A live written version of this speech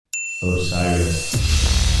Osiris.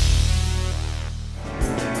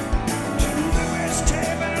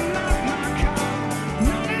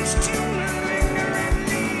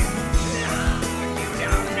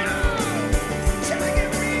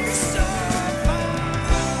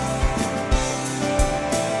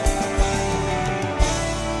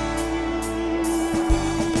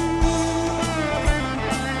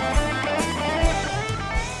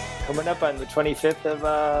 Coming up on the 25th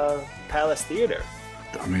of Palace Theater.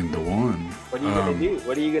 I mean, the one. What are you going to do?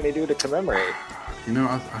 What are you going to do to commemorate? You know,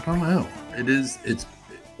 I don't know.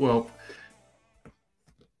 Well,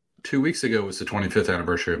 2 weeks ago was the 25th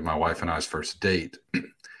anniversary of my wife and I's first date.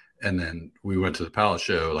 And then we went to the Palace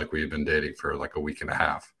show like we had been dating for like a week and a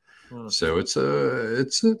half. So it's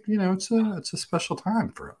a special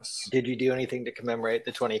time for us. Did you do anything to commemorate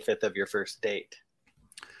the 25th of your first date?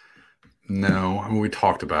 No, I mean, we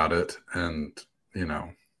talked about it, and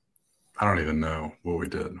I don't even know what we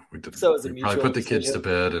did. We probably put the kids to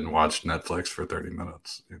bed and watched Netflix for 30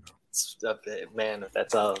 minutes. Man, if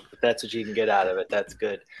that's what you can get out of it, that's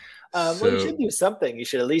good. Well, you should do something. You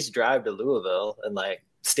should at least drive to Louisville and like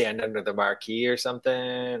stand under the marquee or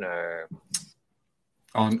something, or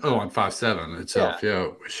on 5-7 itself. Yeah,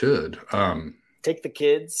 we should. Take the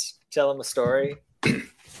kids, tell them a story.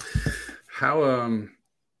 How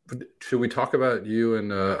should we talk about you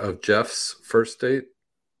and of Jeff's first date?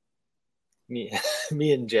 Me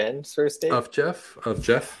and Jen's first date? Of Jeff?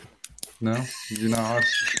 No? You know,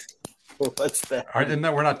 what's that?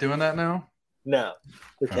 We're not doing that now? No,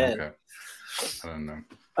 we can. Okay. I don't know.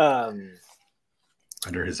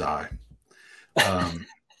 Under his eye.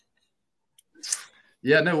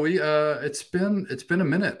 Yeah, no, we it's been a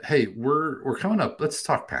minute. Hey, we're coming up. Let's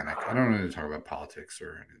talk Panic. I don't need to talk about politics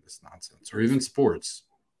or any of this nonsense or even sports.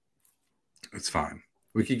 It's fine.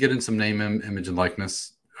 We could get in some name, image, and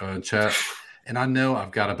likeness chat. And I know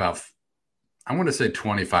I've got I want to say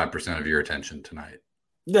 25% of your attention tonight.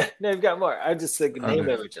 No, you've got more. I just think name,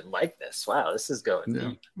 image, and likeness. Wow, this is going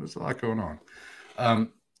deep. There's a lot going on.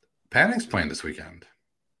 Panic's playing this weekend.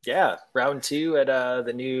 Yeah, round 2 at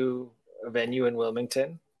the new venue in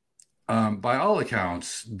Wilmington. By all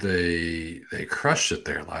accounts, they crushed it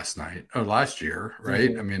there last year,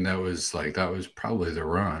 right? Mm-hmm. I mean, that was probably the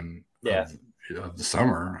run of the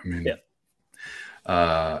summer. I mean,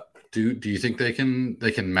 do you think they can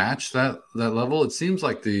match that level? It seems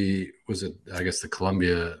like the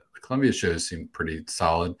Columbia shows seem pretty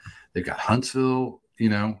solid. They've got Huntsville,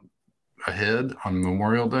 ahead on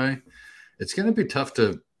Memorial Day. It's going to be tough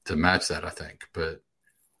to match that, I think. But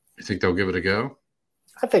you think they'll give it a go?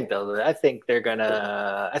 I think they're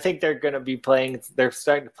gonna be playing. They're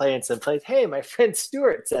starting to play in some place. Hey, my friend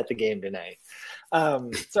Stuart's at the game tonight.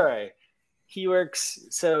 Sorry.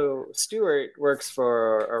 Stuart works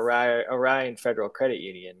for Orion Federal Credit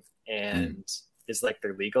Union and is like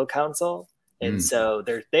their legal counsel. And so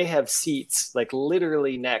they have seats like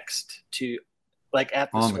literally next to, like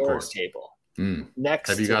at the scorer's table. Next.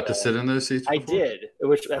 Have you got to sit in those seats before? I did,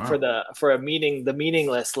 which for a meeting, the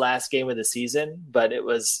meaningless last game of the season, but it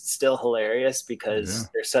was still hilarious because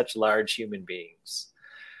they're such large human beings.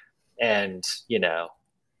 And,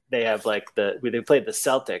 they have like they played the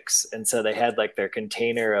Celtics, and so they had like their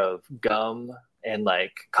container of gum and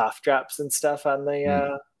like cough drops and stuff on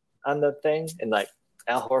the thing, and like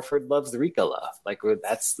Al Horford loves the Ricola. Like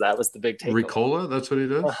that was the big takeaway. Ricola, that's what he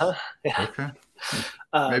does. Yeah. Okay.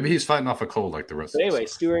 Maybe he's fighting off a cold like the rest. But anyway, of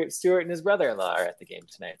us. Stuart and his brother-in-law are at the game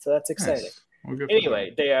tonight, so that's exciting. Nice. Well,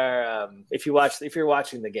 anyway, they are. If you're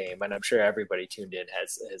watching the game, and I'm sure everybody tuned in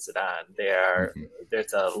has it on. They are.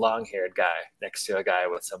 There's a long-haired guy next to a guy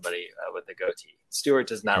with somebody with a goatee. Stuart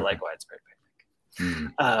does not like widespread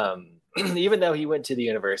picnic, even though he went to the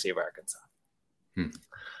University of Arkansas. And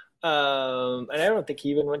I don't think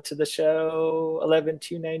he even went to the show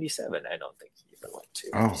 11-297. I don't think he even went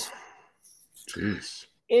to. Oh, jeez.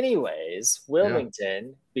 Anyways,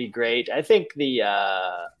 Wilmington be great. I think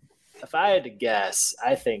if I had to guess,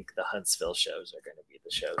 I think the Huntsville shows are going to be the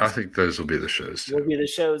shows. I think those will be the shows. Will be the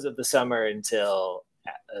shows of the summer until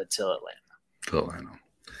Atlanta.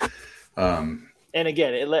 And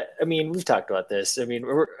again, we've talked about this. I mean,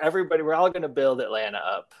 we're all going to build Atlanta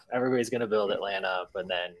up. Everybody's going to build Atlanta up, and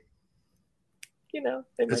then,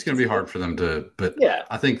 it's going to be hard for them to. But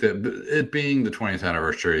I think that it being the 20th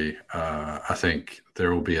anniversary, I think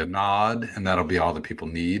there will be a nod, and that'll be all that people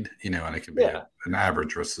need. And it can be an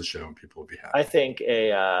average rest of the show, and people will be happy. I think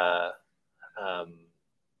if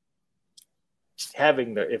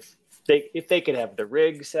they could have the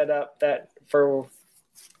rig set up that for.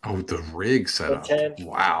 Oh, the rig set up.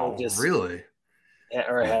 Wow, really?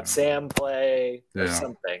 or have Sam play or Yeah.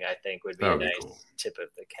 something. I think would be That a would be nice cool. tip of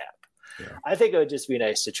the cap. Yeah. I think it would just be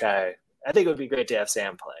nice to try. I think it would be great to have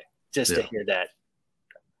Sam play, just to hear that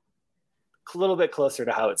a little bit closer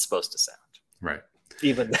to how it's supposed to sound. Right.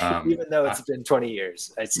 Even though it's been 20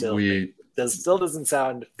 years, I still think it still doesn't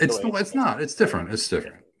sound. It's not. It's different. It's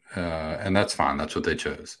different, and that's fine. That's what they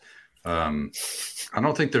chose. I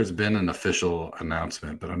don't think there's been an official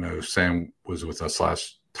announcement, but I know Sam was with us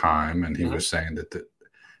last time, and he was saying that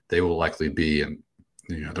they will likely be in.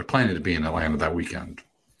 They're planning to be in Atlanta that weekend.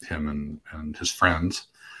 Him and his friends,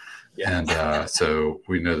 and so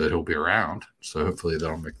we know that he'll be around. So hopefully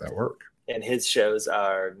that'll make that work. And his shows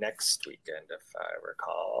are next weekend, if I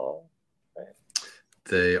recall. Right?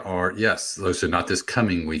 They are, yes. Those are not this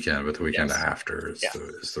coming weekend, but the weekend after is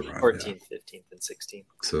the run. 14th, 15th, and 16th.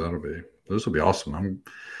 So those will be awesome. I'm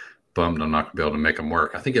bummed I'm not going to be able to make them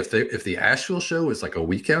work. I think if the Asheville show was like a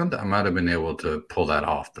weekend, I might have been able to pull that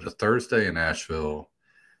off. But a Thursday in Asheville,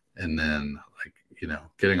 and then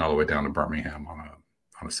getting all the way down to Birmingham on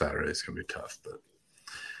a Saturday is going to be tough. But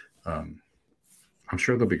I'm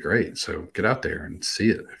sure they'll be great. So get out there and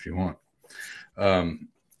see it if you want.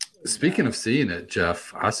 Speaking of seeing it,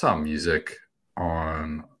 Jeff, I saw Music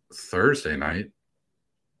on Thursday night.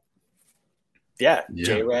 Yeah.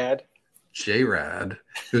 J-Rad. It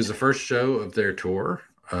was the first show of their tour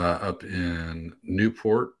up in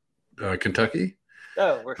Newport, Kentucky.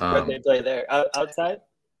 Oh, where they play there? Outside?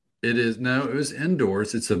 It was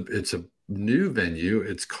indoors. It's a new venue.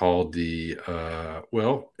 It's called the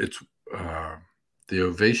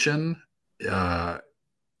Ovation.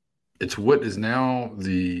 It's what is now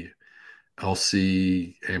the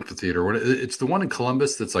LC Amphitheater. It's the one in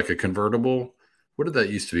Columbus that's like a convertible. What did that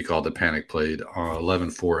used to be called? The Panic played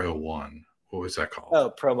 11401. What was that called?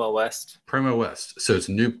 Oh, Promo West. Promo West. So it's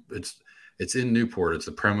new. It's in Newport. It's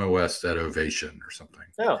the Promo West at Ovation or something.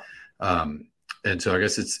 Oh. And so I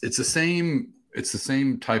guess it's the same. It's the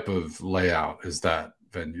same type of layout as that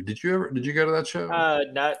venue. Did you go to that show?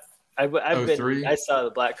 Not. I saw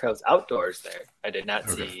the Black Crowes outdoors there. I did not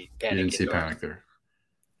see Panic. You didn't see Panic there.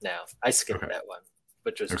 No, I skipped that one,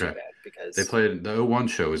 which was too bad because they played the 01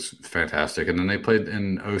 show was fantastic, and then they played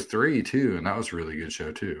in 03 too, and that was a really good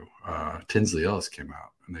show too. Tinsley Ellis came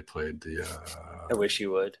out and they played the. I wish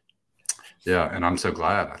you would. Yeah, and I'm so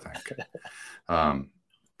glad. I think.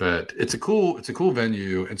 But it's a cool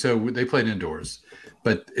venue, and so they played indoors.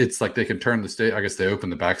 But it's like they can turn the stage. I guess they open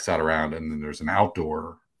the backside around, and then there's an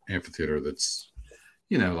outdoor amphitheater that's,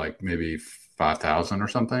 like maybe 5,000 or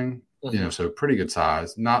something. Mm-hmm. So pretty good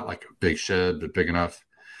size. Not like a big shed, but big enough.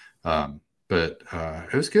 But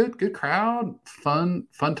it was good. Good crowd. Fun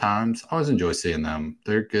times. I always enjoy seeing them.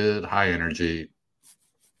 They're good, high energy.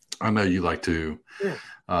 I know you like to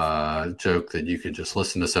joke that you could just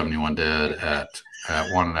listen to 71 Dead at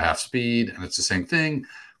 1.5 speed, and it's the same thing.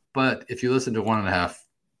 But if you listen to 1.5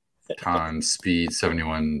 times speed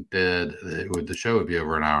 71 Dead, the show would be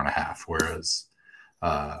over an hour and a half, whereas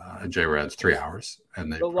J-Rad's 3 hours,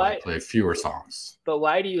 and they play fewer songs. But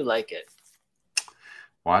why do you like it?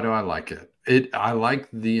 Why do I like it? I like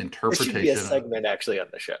the interpretation. There should be a segment actually on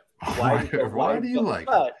the show. Why do you like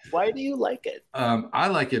it? Why do you like it? I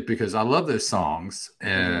like it because I love those songs,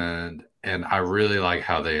 and I really like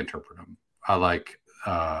how they interpret them. I like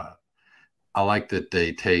that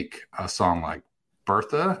they take a song like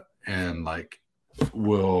Bertha and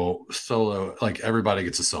will solo, everybody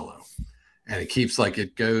gets a solo, and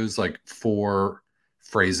it goes 4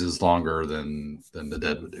 phrases longer than the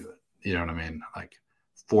Dead would do it. You know what I mean?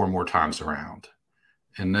 4 more times around,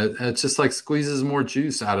 and it's just squeezes more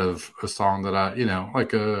juice out of a song that I,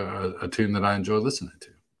 a tune that I enjoy listening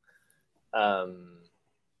to.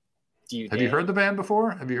 Have you heard the band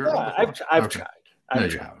before? Have you heard? Yeah, I've tried. No,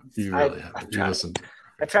 you haven't. You really haven't. You listened.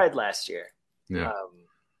 I tried last year. Yeah.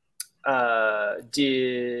 Do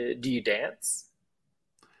you dance?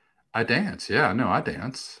 I dance. Yeah, no, I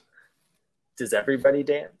dance. Does everybody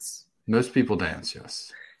dance? Most people dance.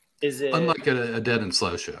 Yes. Is it unlike a Dead and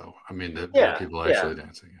Slow show? I mean, people actually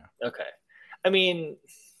dancing. Yeah. Okay. I mean,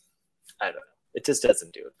 I don't know. It just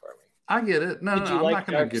doesn't do it for me. I get it. No, I'm not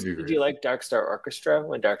going to give you. Did you like Dark Star Orchestra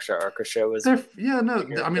when Dark Star Orchestra was? Yeah, no.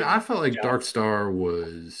 I mean, I felt like Dark Star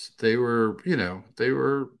was. They were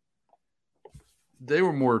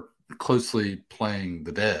more closely playing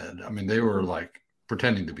the Dead. I mean, they were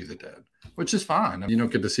pretending to be the Dead, which is fine. I mean, you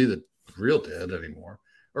don't get to see the real Dead anymore,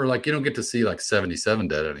 or you don't get to see 77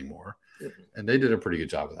 Dead anymore. Mm-hmm. And they did a pretty good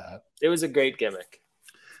job of that. It was a great gimmick.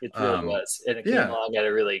 It really was, and it came along at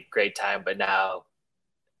a really great time. But now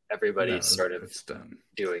everybody's sort of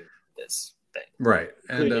doing this thing, right?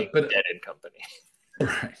 And but Dead and Company,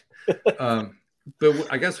 right?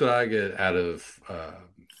 But I guess what I get out of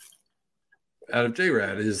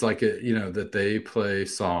JRAD is like that they play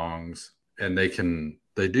songs and they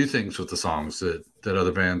do things with the songs that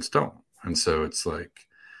other bands don't, and so it's like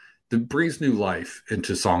it brings new life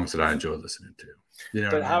into songs that I enjoy listening to. You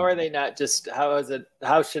know, but how are they not just?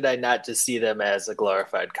 How should I not just see them as a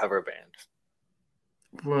glorified cover band?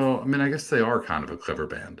 Well, I mean, I guess they are kind of a clever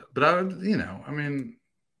band, but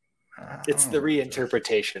It's the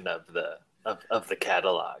reinterpretation of the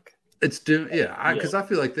catalog. It's because I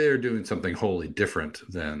feel like they are doing something wholly different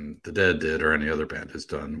than the Dead did or any other band has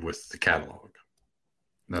done with the catalog.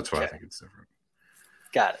 That's why I think it's different.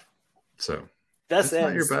 Got it. So that's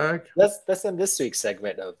not your bag. That's in this week's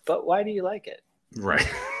segment of. But why do you like it? Right.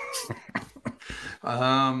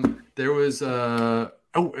 There was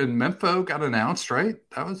and Mempho got announced, right?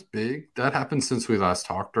 That was big. That happened since we last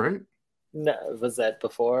talked, right? No, was that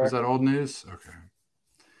before? Was that old news? Okay.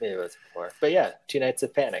 Maybe it was before. But yeah, 2 nights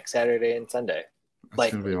of Panic, Saturday and Sunday.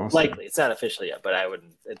 That's gonna be awesome. Likely. It's not official yet, but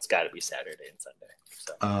it's gotta be Saturday and Sunday.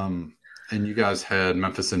 So. And you guys had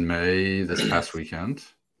Memphis in May this past weekend.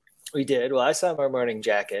 We did. Well, I saw My Morning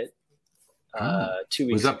Jacket 2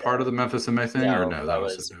 weeks Was that ago. Part of the Memphis in May thing? No, or no? That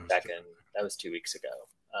was 2 weeks ago.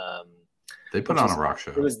 They put on a rock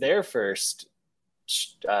show. It was their first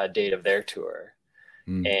date of their tour.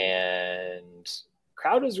 And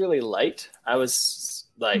crowd was really light. I was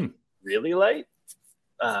really light.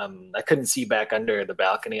 I couldn't see back under the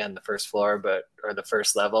balcony on the first floor, or the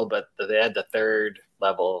first level, but they had the third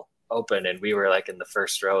level open, and we were like in the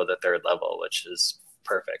first row of the third level, which is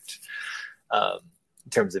perfect in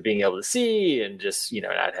terms of being able to see and just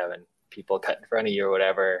not having people cut in front of you or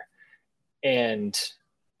whatever. And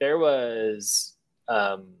there was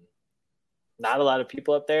not a lot of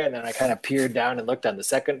people up there, and then I kind of peered down and looked on the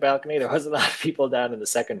second balcony. There wasn't a lot of people down in the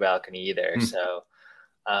second balcony either. So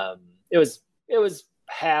it was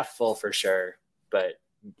half full for sure, but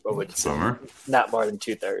not more than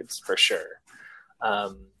 2/3 for sure.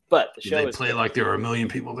 But the show did they play like there were a million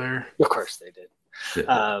people there? Of course they did.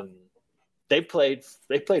 Yeah. They played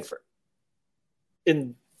for,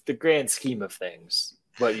 in the grand scheme of things.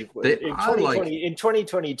 In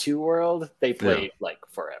 2022 world, they played like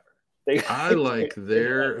forever.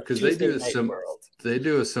 Because they do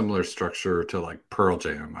a similar structure to like Pearl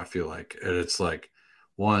Jam. I feel like, and it's like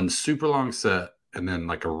one super long set and then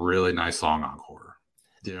like a really nice long encore.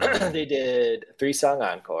 You know what I mean? They did a 3-song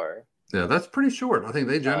encore. Yeah, that's pretty short. I think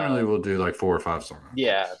they generally will do like 4 or 5 songs.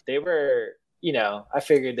 Yeah, they were. I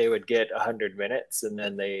figured they would get 100 minutes, and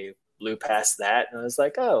then they blew past that, and I was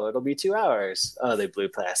like, oh, it'll be 2 hours. Oh, they blew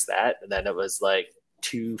past that, and then it was like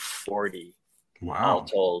 2:40. Wow. All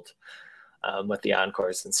told, with the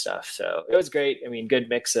encores and stuff. So it was great. I mean, good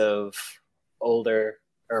mix of older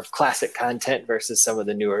or classic content versus some of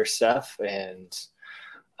the newer stuff. And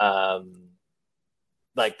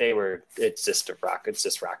it's just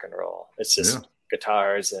rock and roll. It's just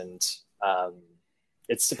guitars and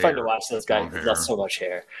it's fun to watch those guys. That's so much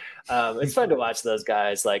hair. It's fun to watch those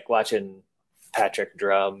guys. Like watching Patrick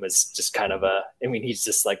Drum is just kind of he's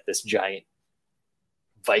just like this giant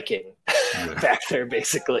Viking back there,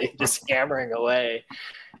 basically just hammering away.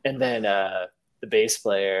 And then the bass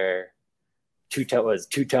player,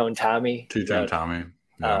 Two-Tone Tommy.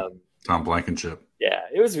 Tom Blankenship. Yeah,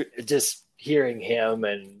 it was just hearing him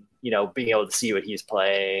and being able to see what he's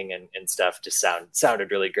playing and stuff just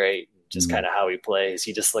sounded really great. Just kind of how he plays.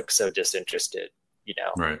 He just looks so disinterested,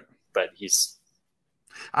 Right. But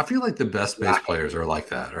I feel like the best bass players are like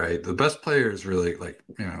that, right? The best players really like,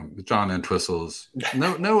 John Entwistle's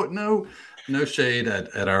no shade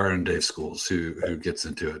at our own Dave Schools who gets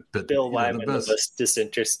into it. But Bill Wyman, the most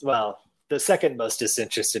disinterested, the second most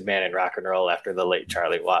disinterested man in rock and roll after the late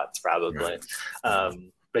Charlie Watts, probably. Right.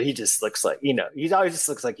 But he just looks like, he always just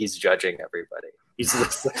looks like he's judging everybody. He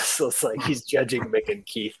looks like he's judging Mick and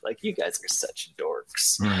Keith. Like, you guys are such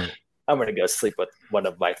dorks. Right. I'm going to go sleep with one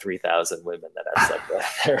of my 3,000 women that I've slept with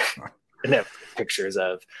there and have pictures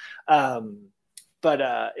of. But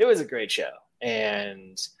it was a great show.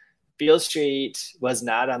 And Beale Street was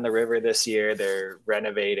not on the river this year. They're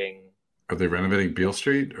renovating. Are they renovating Beale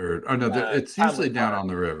Street? It's usually down on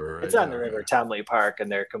the river. Right? It's on the river, Tom Lee Park,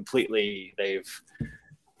 and they've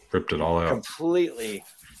ripped it all out. Completely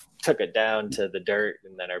took it down to the dirt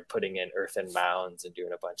and then are putting in earthen mounds and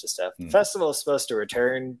doing a bunch of stuff. The festival is supposed to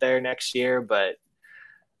return there next year, but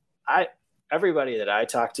everybody that I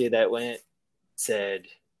talked to that went said,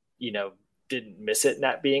 didn't miss it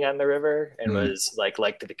not being on the river and was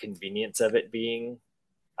liked the convenience of it being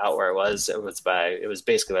out where it was. It was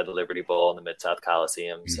basically by the Liberty Bowl in the Mid-South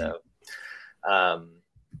Coliseum. So,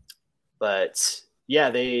 but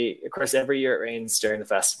of course, every year it rains during the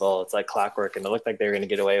festival. It's like clockwork, and it looked like they were going to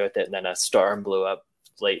get away with it. And then a storm blew up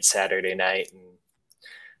late Saturday night and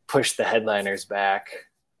pushed the headliners back.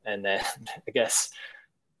 And then I guess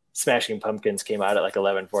Smashing Pumpkins came out at like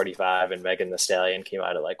 11:45, and Megan Thee Stallion came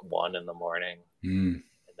out at like 1 a.m. And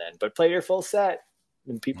then, but played her full set,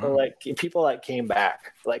 and people came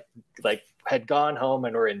back, like had gone home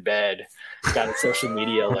and were in bed, got a social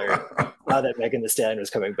media alert now that Megan Thee Stallion was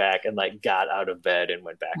coming back, and like got out of bed and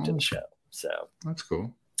went back to the show. So that's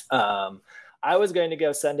cool. I was going to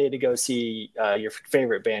go Sunday to go see your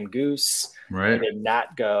favorite band, Goose. Right. I did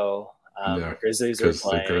not go. Grizzlies were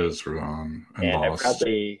playing. The Grizz were on. And I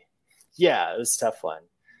probably, it was a tough one.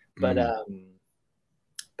 But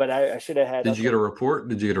I should have had. Did you get a report?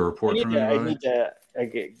 Did you get a report from anybody? I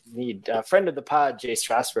need a friend of the pod, Jay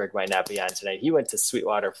Strasberg, might not be on tonight. He went to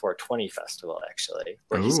Sweetwater 420 Festival, actually,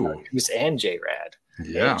 where he saw Goose and J-Rad.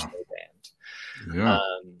 Yeah. Band. Yeah.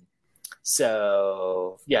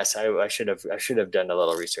 So yes, I should have done a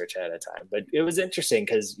little research ahead of time, but it was interesting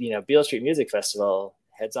because Beale Street Music Festival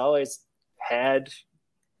has always had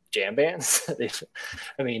jam bands.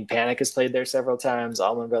 Panic has played there several times.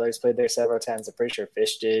 Allman Brothers played there several times. I'm pretty sure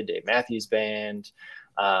Fish did. Dave Matthews Band.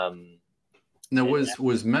 So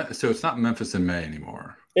it's not Memphis in May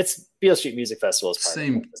anymore. It's Beale Street Music Festival.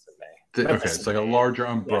 Same. Memphis in May. It's like a larger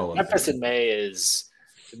umbrella. Yeah, Memphis in May is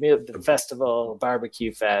the festival,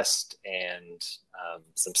 barbecue fest, and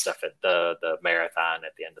some stuff at the marathon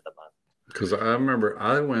at the end of the month. Because I remember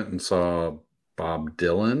I went and saw Bob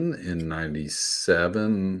Dylan in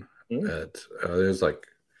 97 at it was like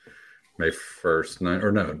May 1st,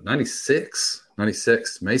 96,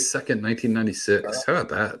 May 2nd, 1996. How about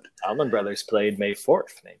that? Allman Brothers played May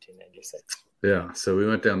 4th, 1996. Yeah, so we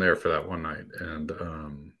went down there for that one night,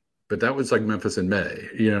 and but that was like Memphis in May.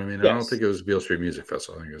 You know what I mean? Yes. I don't think it was Beale Street Music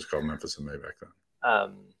Festival. I think it was called Memphis in May back then.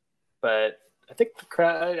 But I think the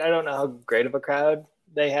crowd, I don't know how great of a crowd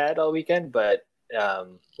they had all weekend, but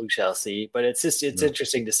we shall see. But it's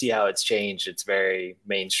interesting to see how it's changed. It's very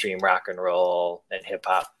mainstream rock and roll and hip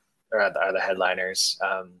hop are the headliners.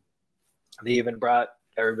 They even brought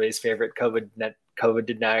everybody's favorite COVID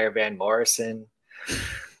denier Van Morrison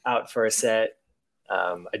out for a set.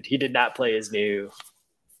 He did not play his new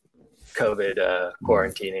COVID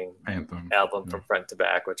quarantining album from front to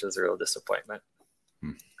back, which was a real disappointment.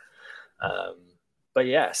 But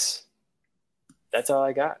yes, that's all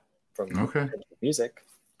I got from music.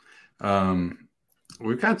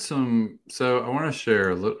 We've got some. So I want to share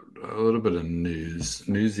a little bit of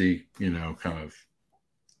newsy, kind of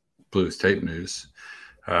Blues Tape news.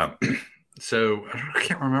 So I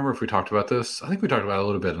can't remember if we talked about this. I think we talked about it a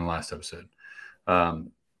little bit in the last episode.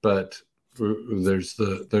 But there's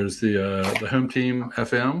the Home Team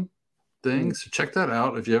FM thing. So check that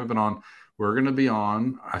out if you haven't been on. We're going to be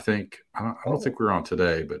on. I don't think we're on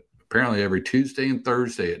today, but apparently every Tuesday and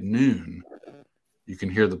Thursday at noon, you can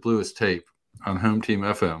hear the Bluest Tape on Home Team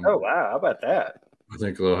FM. Oh wow, how about that? I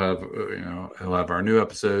think they'll have they'll have our new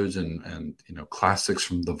episodes and classics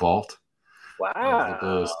from the vault. Wow, the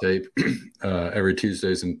Bluest Tape every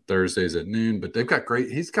Tuesdays and Thursdays at noon. But they've got great.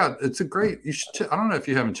 You should. I don't know if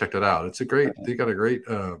you haven't checked it out. They got a great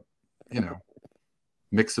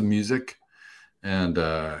mix of music. And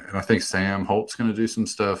I think Sam Holt's going to do some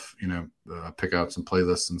stuff, pick out some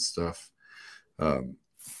playlists and stuff.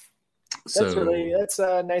 That's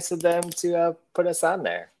nice of them to put us on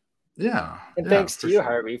there. Yeah. And thanks to you,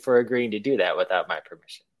 Harvey, for agreeing to do that without my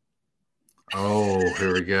permission. Oh,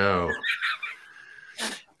 here we go.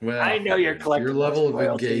 Well, I know your level of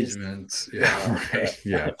engagement. Yeah. Right.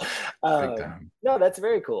 Yeah. Big time. No, that's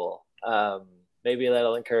very cool. Maybe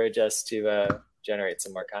that'll encourage us to generate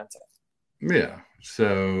some more content. Yeah.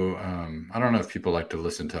 So I don't know if people like to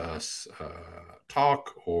listen to us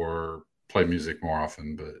talk or play music more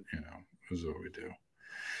often, but this is what we do.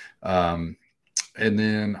 And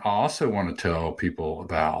then I also want to tell people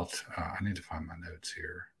about. I need to find my notes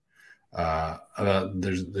here.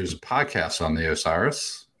 There's a podcast on the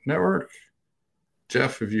Osiris Network.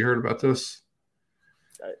 Jeff, have you heard about this?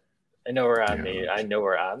 I know we're on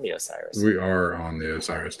the Osiris. We are on the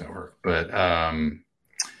Osiris Network, but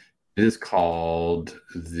it is called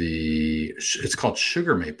it's called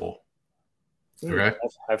Sugar Maple. Okay,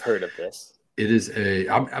 I've heard of this. It is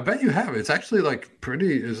I bet you have. It's actually like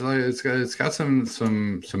pretty. It's got some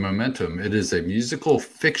momentum. It is a musical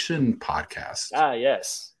fiction podcast.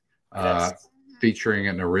 Yes. Featuring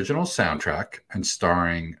an original soundtrack and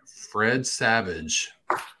starring Fred Savage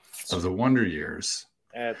of the Wonder Years.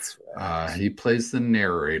 That's right. He plays the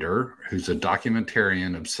narrator, who's a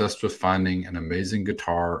documentarian obsessed with finding an amazing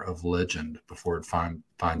guitar of legend before it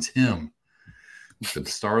finds him. But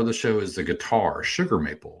the star of the show is the guitar, Sugar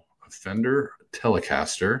Maple, a Fender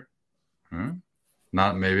Telecaster.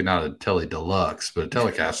 Maybe not a Tele Deluxe, but a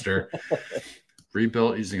Telecaster.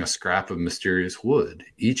 Rebuilt using a scrap of mysterious wood.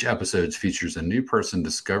 Each episode features a new person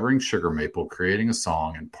discovering sugar maple, creating a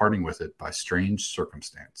song, and parting with it by strange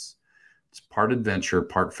circumstance. It's part adventure,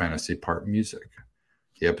 part fantasy, part music.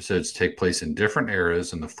 The episodes take place in different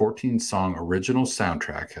eras, and the 14-song original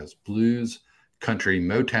soundtrack has blues, country,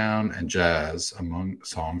 Motown, and jazz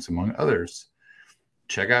among others.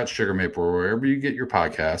 Check out Sugar Maple wherever you get your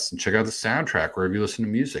podcasts, and check out the soundtrack wherever you listen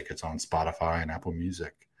to music. It's on Spotify and Apple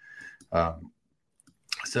Music.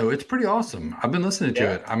 So it's pretty awesome. I've been listening to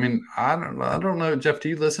it. I mean, I don't know, Jeff. Do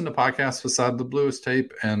you listen to podcasts beside the Bluest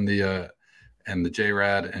Tape and the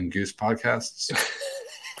J-Rad and Goose podcasts?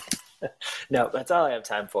 No, that's all I have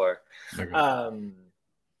time for. Okay.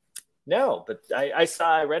 No, but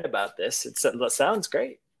I read about this. It sounds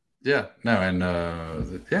great. Yeah, no,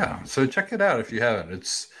 and so check it out if you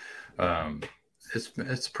haven't.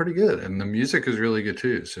 It's pretty good, and the music is really good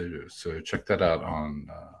too. So check that out on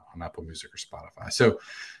Apple Music or Spotify. So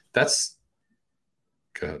that's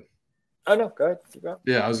good. Oh no, go ahead.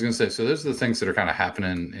 Yeah, I was going to say. So those are the things that are kind of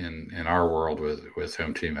happening in our world with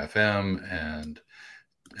Home Team FM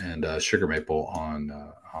and Sugar Maple on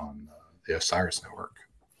the Osiris Network.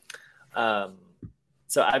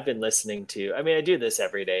 So I've been listening to. I mean, I do this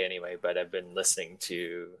every day anyway, but I've been listening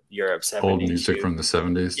to Europe 72. Old music from the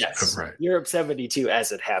 70s. Yes, right. Europe 72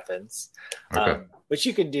 as it happens. Okay. Which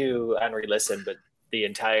you can do on re-listen, but the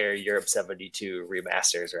entire Europe 72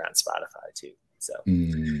 remasters are on Spotify too. So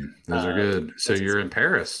those are good. So you're in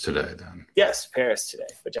Paris today then? Yes, Paris today,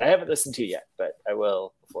 which I haven't listened to yet, but I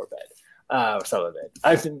will before bed. Some of it.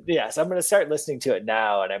 So I'm going to start listening to it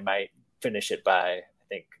now, and I might finish it by, I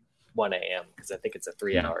think, 1 a.m. because I think it's a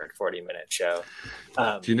 3-hour and 40-minute show.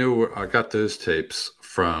 Do you know where I got those tapes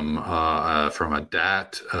from a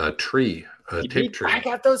DAT tree, tape tree? I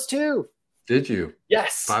got those too. Did you?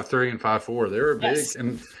 Yes. 5.3 and 5.4. They were big,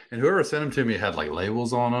 and whoever sent them to me had like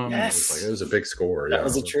labels on them. Yes. It was a big score. That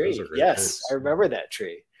was a tree. Yes, tapes. I remember that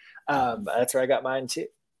tree. That's where I got mine too.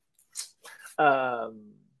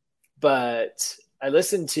 But I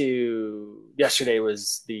listened to, yesterday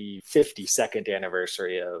was the 52nd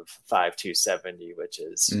anniversary of 5270, which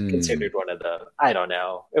is considered one of the, I don't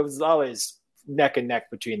know. It was always neck and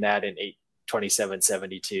neck between that and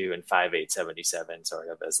 82772 and 5877, sort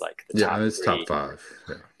of as like the top. Yeah, it's three. top 5.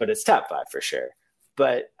 Yeah. But it's top 5 for sure.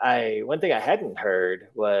 But one thing I hadn't heard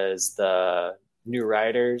was the New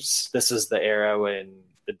Riders. This was the era when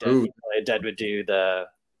the Dead would do the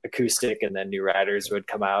acoustic, and then New Riders would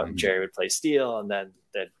come out and Jerry would play steel, and then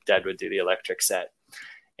the Dead would do the electric set.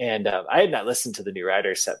 And I had not listened to the New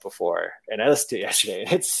Riders set before, and I listened to it yesterday,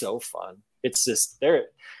 and it's so fun. It's just there.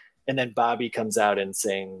 And then Bobby comes out and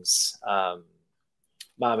sings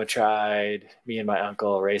Mama Tried, Me and My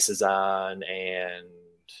Uncle, Races On, and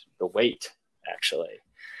The Weight, actually,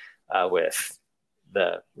 with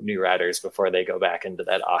the New Riders before they go back into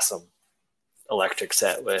that awesome electric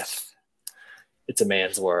set with It's a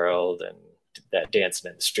Man's World, and that Dancing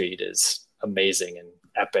in the Street is amazing and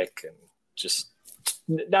epic, and just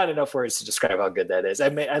not enough words to describe how good that is. I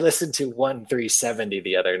listened to 1370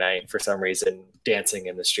 the other night for some reason, Dancing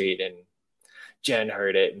in the Street, and Jen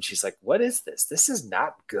heard it and she's like, "What is this? This is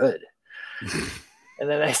not good." And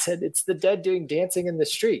then I said, "It's the Dead doing Dancing in the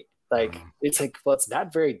Street." Like, it's like, well, it's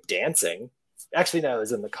not very dancing. Actually, no, it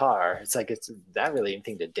was in the car. It's like, it's not really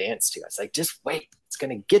anything to dance to. I was like, just wait, it's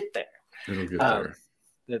going to get there. It'll get there.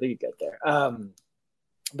 It'll get there.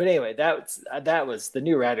 But anyway, that was the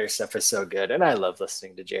New Rider stuff is so good. And I love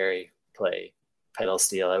listening to Jerry play pedal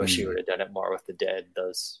steel. I wish he would have done it more with the Dead.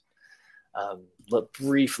 Those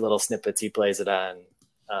brief little snippets he plays it on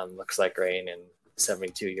Looks Like Rain and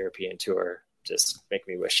 72 European Tour just make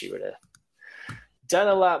me wish he would have done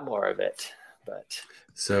a lot more of it. But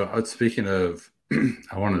so speaking of,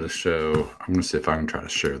 I wanted to show, I'm going to see if I can try to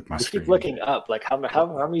share my screen. Keep looking up. Like how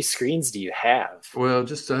many screens do you have? Well,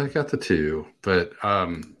 just I got the 2, but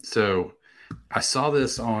so I saw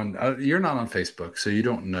this on. You're not on Facebook, so you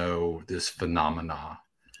don't know this phenomena,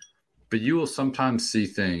 but you will sometimes see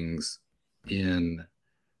things in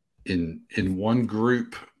one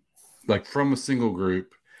group, like from a single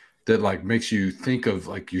group, that like makes you think of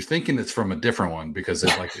like you're thinking it's from a different one because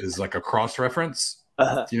it like is like a cross reference.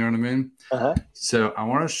 Do you know what I mean? So I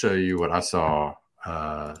want to show you what I saw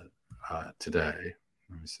today.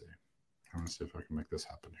 Let me see. I want to see if I can make this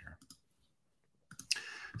happen here.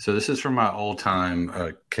 So this is from my old time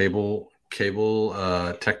cable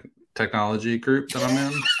technology group that I'm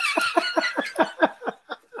in.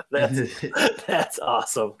 That's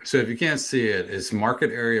awesome. So if you can't see it, it's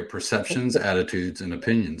market area perceptions, attitudes, and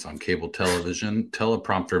opinions on cable television,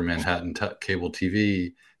 teleprompter Manhattan cable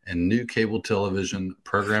TV, and new cable television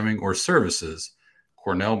programming or services.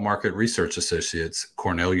 Cornell Market Research Associates,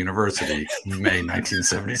 Cornell University, May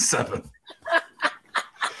 1977.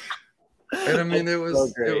 And I mean, it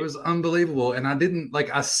was unbelievable. And I didn't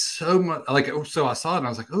I so much so I saw it and I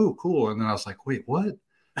was like, oh, cool. And then I was like, wait, what?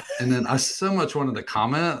 And then I so much wanted to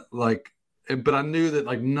comment, but I knew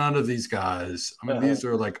that none of these guys, I mean, these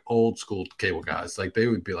are old school cable guys. They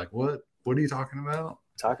would be like, what are you talking about?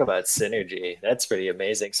 Talk about synergy. That's pretty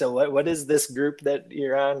amazing. So what is this group that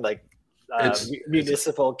you're on? It's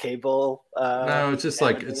municipal cable. No, it's just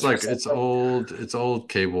it's old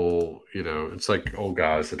cable, it's old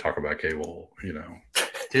guys that talk about cable,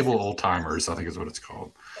 cable old timers, I think is what it's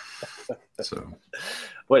called. So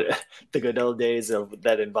what the good old days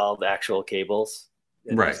that involved actual cables,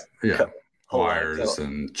 right? Yeah, wires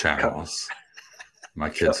and channels. My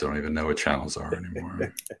kids don't even know what channels are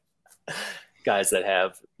anymore. Guys that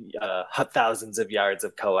have thousands of yards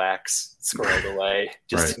of coax squirreled away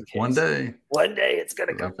just in case. One day it's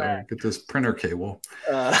gonna come back. Get this printer cable.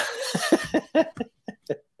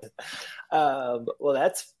 Well,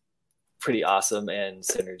 that's pretty awesome and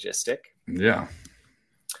synergistic. Yeah.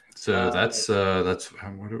 So that's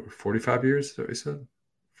 45 years. Is that what you said?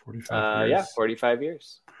 45 years. Yeah, 45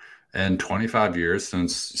 years. And 25 years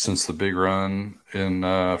since the big run in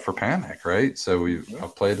for Panic, right? So I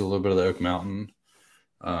played a little bit of the Oak Mountain.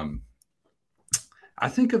 I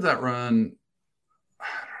think of that run.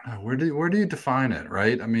 I don't know, where do you define it,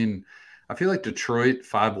 right? I mean, I feel like Detroit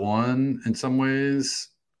 5-1 in some ways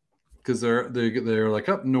because they're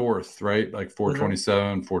up north, right?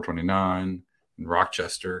 427, 429 in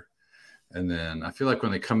Rochester, and then I feel like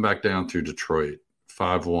when they come back down through Detroit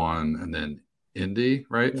 5-1, and then Indy,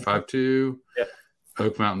 right? 5-2,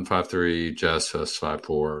 Oak Mountain 5-3, Jazz Fest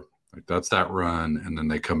 5-4. That's that run, and then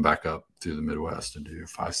they come back up through the Midwest and do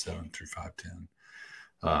 5-7 through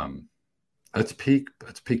 5-10. That's peak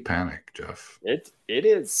Panic, Jeff. It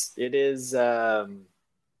is.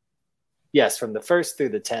 Yes, from the 1st through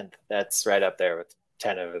the 10th. That's right up there with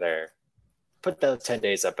 10 over there. Put those 10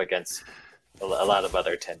 days up against a lot of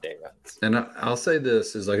other 10-day runs. And I'll say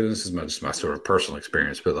this is this is just my sort of personal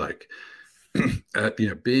experience, but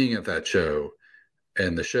being at that show,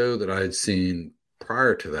 and the show that I had seen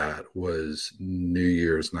prior to that was New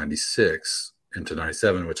Year's 96 into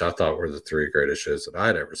 97, which I thought were the 3 greatest shows that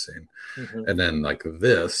I'd ever seen. Mm-hmm. And then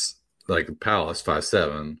this Palace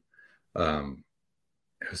 5-7,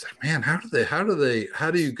 it was man, how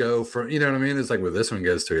do you go from, you know what I mean? It's well, this one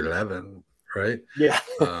goes to 11, right? Yeah.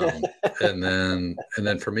 And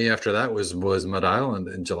then for me after that was Mud Island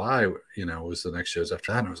in July, was the next shows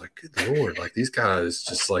after that. And I was like, good Lord, these guys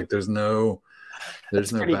just there's no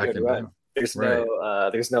backing down. There's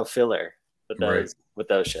no filler with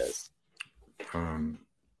those shows.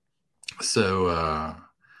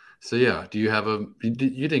 So yeah, do you have you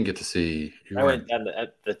didn't get to see? I went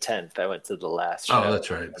at the 10th. I went to the last show. Oh, that's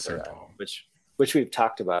right, the St. Paul, which we've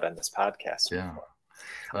talked about on this podcast. Yeah.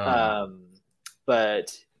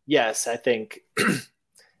 But yes, I think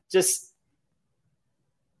just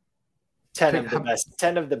 10 of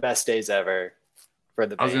the best days ever for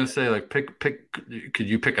the band. I was going to say pick could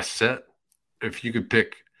you pick a set? If you could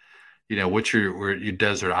pick, what's your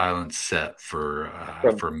desert island set for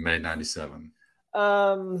May 97?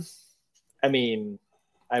 I mean,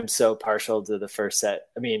 I'm so partial to the first set.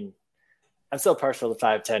 I mean, I'm so partial to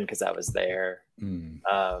 5-10 because I was there. And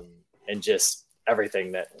just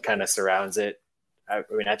everything that kind of surrounds it. I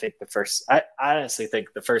honestly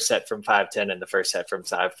think the first set from 5-10 and the first set from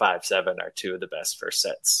 5-7 are 2 of the best first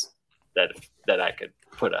sets that I could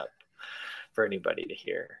put up for anybody to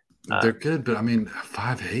hear. They're good, but I mean,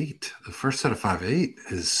 5-8. The first set of 5-8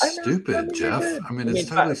 is stupid, Jeff. I mean, it's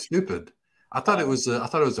totally stupid. I thought it was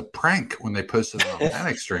a prank when they posted it on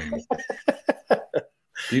Panic Stream.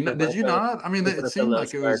 Did you not? I mean, it seemed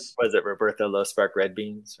like it was. Was it Roberto Low Spark Red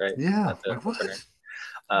Beans? Right? Yeah.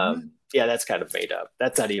 Yeah, that's kind of made up.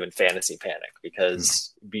 That's not even Fantasy Panic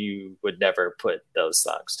because you would never put those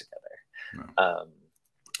songs together. No.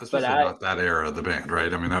 Especially not that era of the band,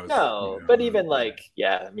 right? I mean, that was, but even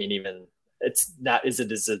even it's not. Is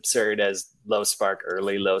it as absurd as Low Spark,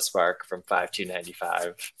 early Low Spark from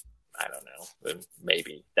 5-2-95? I don't know.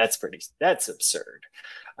 Maybe that's absurd.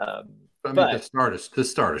 I mean, to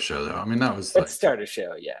start a show, though. I mean, that was start a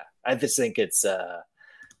show. Yeah, I just think it's the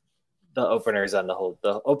openers on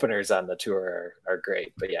the tour are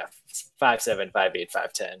great. But yeah, 5-7, 5-8,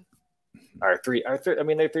 5-10 are three. I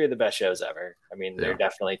mean, they're 3 of the best shows ever. I mean, they're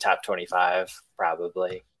definitely top 25,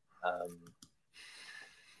 probably.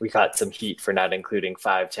 We caught some heat for not including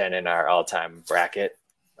 5'10" in our all-time bracket.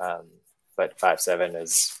 But 5'7"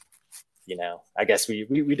 is, I guess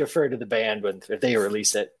we defer to the band if they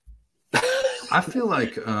release it. I feel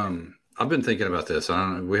like I've been thinking about this.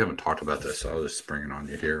 We haven't talked about this, so I'll just spring it on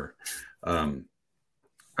you here.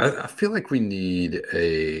 I feel like we need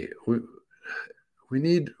a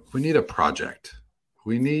project.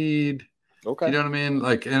 We need, okay. You know what I mean?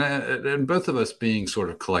 Like, and both of us being sort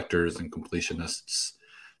of collectors and completionists.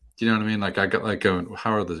 Do you know what I mean? Like, I got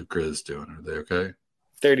how are the Grizz doing? Are they okay?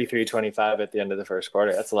 33-25 at the end of the first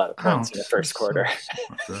quarter. That's a lot of points in the first quarter.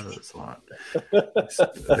 That's a lot.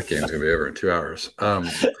 That game's gonna be over in 2 hours.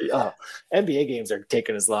 NBA games are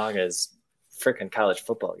taking as long as freaking college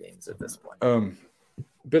football games at this point.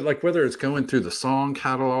 But like whether it's going through the song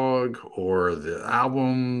catalog or the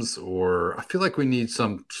albums, or I feel like we need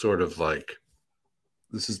some sort of like,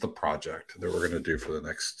 this is the project that we're going to do for the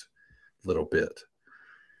next little bit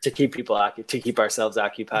to keep people to keep ourselves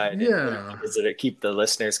occupied. Yeah, and keep the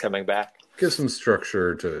listeners coming back. Give some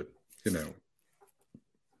structure to,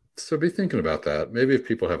 So be thinking about that. Maybe if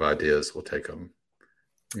people have ideas, we'll take them.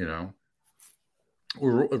 We'll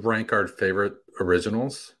rank our favorite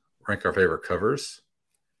originals, rank our favorite covers.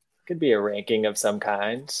 Could be a ranking of some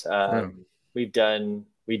kind. We did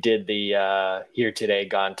the Here Today,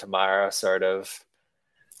 Gone Tomorrow sort of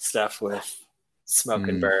stuff with Smoke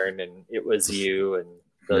and Burn and It Was You and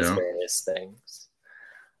those various things.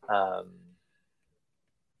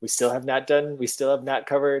 We still have not delved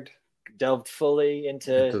fully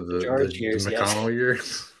into the George years yet. McConnell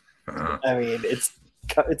years. I mean, it's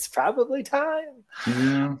probably time.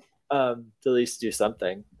 Yeah. To at least do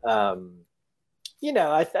something. I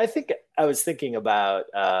think I was thinking about.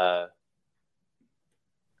 I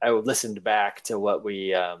listened back to what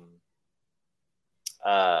we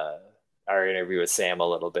our interview with Sam a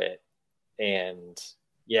little bit, and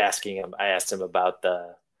I asked him about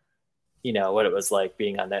the, what it was like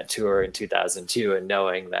being on that tour in 2002 and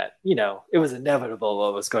knowing that, it was inevitable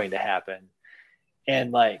what was going to happen.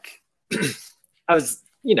 And like, I was,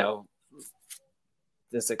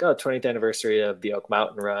 it's like, 20th anniversary of the Oak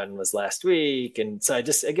Mountain Run was last week. And so you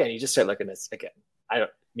just start looking at,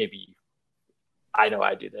 I know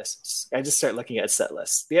I do this. I just start looking at set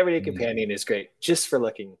lists. The Everyday Companion is great just for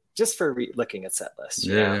looking at set lists.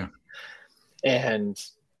 Yeah. And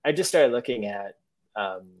I just started looking at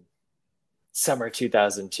summer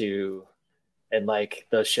 2002 and like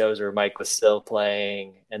those shows where Mike was still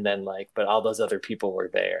playing, and then but all those other people were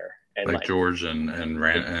there. And like George and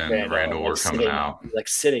Randall were coming out,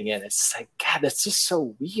 sitting in. It's just like, God, that's just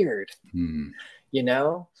so weird, And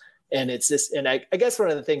it's just, and I guess one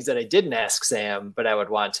of the things that I didn't ask Sam, but I would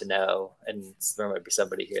want to know, and there might be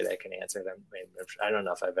somebody here that can answer them. I don't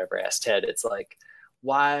know if I've ever asked Ted. It's like,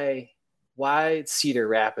 why Cedar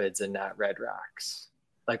Rapids and not Red Rocks?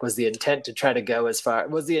 Like, was the intent to try to go was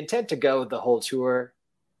the intent to go the whole tour?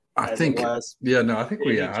 I think, I think I think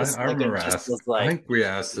we asked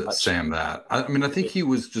Sam that. I think he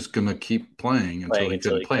was just going to keep playing until he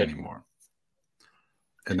couldn't play anymore.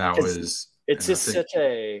 And that was, it's just such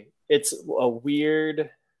a weird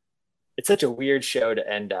show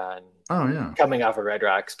to end on. Oh yeah. Coming off of Red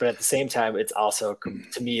Rocks, but at the same time, it's also,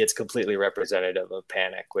 to me, it's completely representative of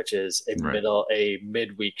Panic, which is a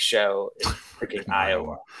midweek show in freaking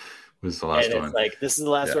Iowa. Was the last one. It's like, this is the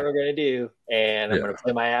last one we're going to do, and I'm going to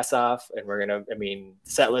play my ass off, and we're going to,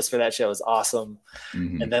 set list for that show is awesome.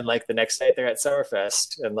 Mm-hmm. And then the next night they're at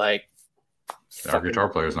Summerfest, and our guitar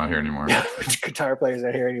player's not here anymore. Guitar player's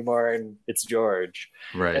not here anymore, and it's George.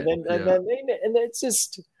 Right. And then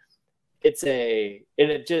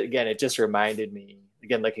it just reminded me,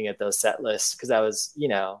 again, looking at those set lists, because I was,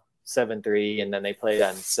 7-3, and then they played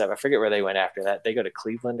on 7. I forget where they went after that. They go to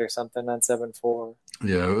Cleveland or something on 7-4.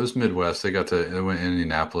 Yeah, it was Midwest. They went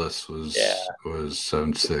Indianapolis was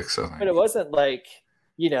 7-6. I think. But it wasn't like,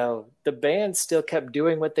 the band still kept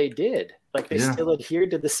doing what they did. Like they still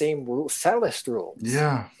adhered to the same set list rules.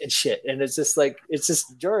 Yeah. And shit. And it's just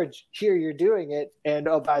George, here you're doing it. And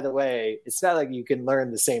oh, by the way, it's not like you can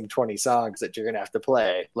learn the same 20 songs that you're gonna have to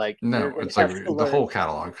play. No, it's like the whole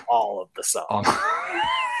catalog. All of the songs.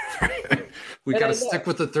 We got to stick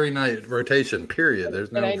with the 3-night rotation, period.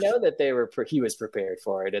 There's no. And I know that he was prepared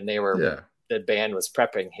for it, and they were, the band was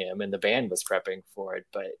prepping him, and the band was prepping for it.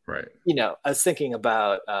 But, I was thinking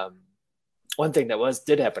about one thing that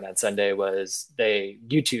did happen on Sunday was they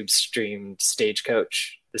YouTube streamed the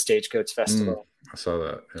Stagecoach Festival. I saw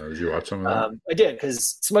that. Did you watch some of that? I did,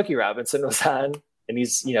 because Smokey Robinson was on, and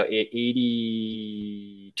he's,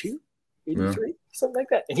 82, 83, something like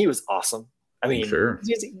that. And he was awesome. Sure.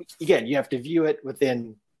 Again, you have to view it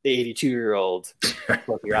within the 82-year-old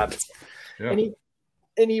Smokey Robinson. Yeah.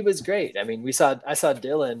 And he was great. I mean, I saw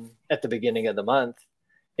Dylan at the beginning of the month,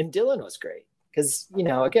 and Dylan was great because, you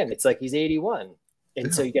know, again, it's like he's 81.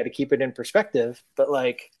 And so you got to keep it in perspective. But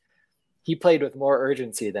like, he played with more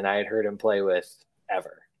urgency than I had heard him play with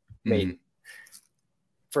ever, maybe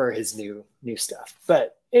for his new stuff.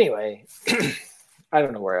 But anyway, I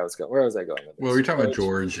don't know where I was going. Where was I going with this? Well, we're talking about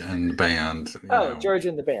George and the band. George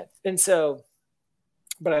and the band. And so,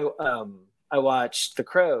 but I watched the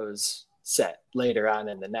Crowes set later on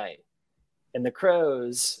in the night, and the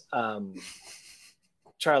Crowes,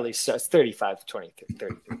 Charlie starts 35 to 23,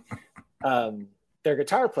 33. Their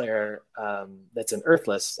guitar player, that's an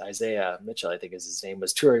Earthless, Isaiah Mitchell, I think is his name,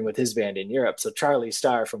 was touring with his band in Europe. So Charlie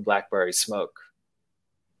Starr from Blackberry Smoke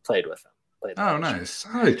played with them. Nice.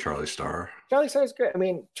 I like Charlie Starr. Charlie Starr is great. I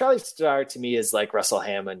mean, Charlie Starr to me is like Russell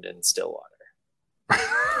Hammond in Stillwater.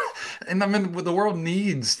 And I mean, the world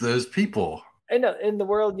needs those people. I know, and the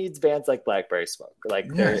world needs bands like Blackberry Smoke. Like,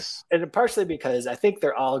 yes. And partially because I think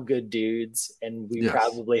they're all good dudes, and we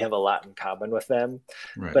probably have a lot in common with them.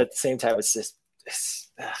 Right. But at the same time, it's just.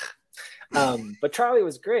 But Charlie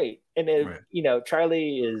was great, and you know,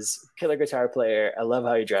 Charlie is killer guitar player. I love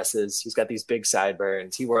how he dresses. He's got these big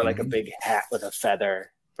sideburns. He wore like a big hat with a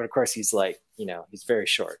feather, but of course he's like, you know, he's very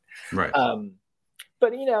short. Right.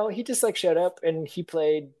 But you know, he just like showed up and he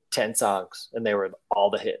played 10 songs, and they were all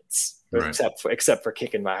the hits, except for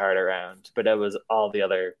Kicking My Heart Around. But it was all the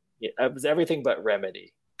other. It was everything but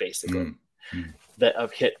Remedy, basically, that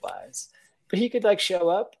of hit wise. But he could like show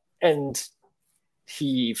up and.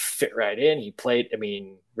 He fit right in. He played. I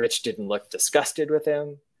mean, Rich didn't look disgusted with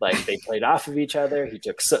him. Like they played off of each other. He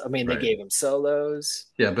took. They gave him solos.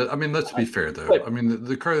 Yeah, but I mean, let's be fair though. I mean,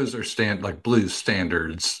 the Crowes are like blues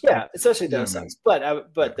standards. Yeah, especially those songs. But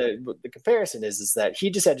the comparison is that he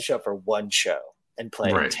just had to show up for one show and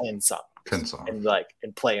play 10 songs. 10 songs.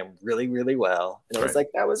 And play them really, really well. And it was like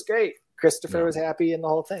that was great. Christopher was happy in the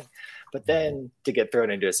whole thing. But then to get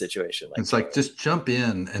thrown into a situation like it's like just jump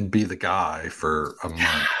in and be the guy for a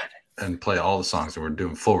month and play all the songs that we're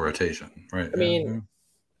doing full rotation, right? I mean,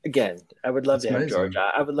 again, I would love to have George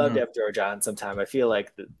on. I would love to have George on sometime. I feel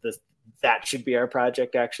like that should be our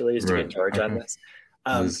project actually, is to get George on this.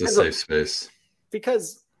 This is a safe space.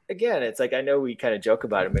 Because again, it's like I know we kind of joke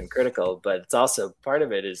about him and critical, but it's also part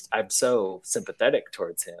of it is I'm so sympathetic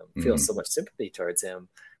towards him, feel so much sympathy towards him.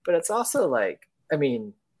 But it's also like, I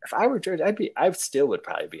mean, if I were George, I still would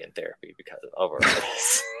probably be in therapy because of over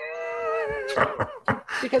this.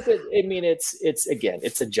 Because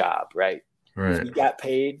it's a job, right? Right. He got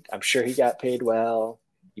paid. I'm sure he got paid well.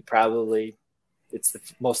 It's the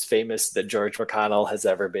most famous that George McConnell has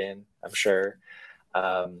ever been, I'm sure.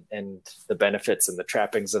 And the benefits and the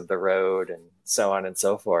trappings of the road and so on and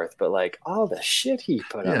so forth. But like all the shit he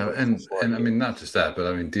put up with. And I mean, not just that, but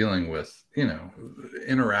I mean, dealing with, you know,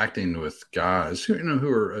 interacting with guys who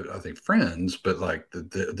are, I think, friends, but like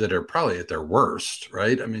that are probably at their worst,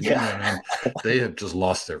 right? I mean, you know what I mean? They have just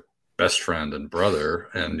lost their best friend and brother,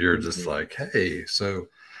 and you're just like, hey, so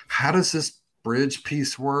how does this bridge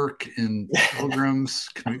piece work in Pilgrims?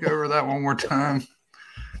 Can we go over that one more time?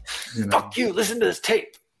 You know? Fuck you, listen to this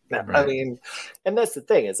tape. Right. I mean, and that's the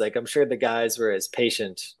thing, is like I'm sure the guys were as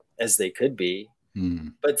patient as they could be.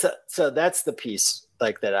 But so that's the piece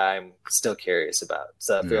like that I'm still curious about.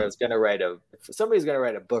 So if if somebody's gonna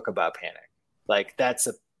write a book about Panic, like it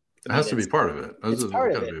has to be part of it. It's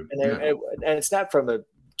part of it. And it's not from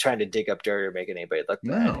trying to dig up dirt or make anybody look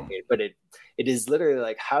bad. But it is literally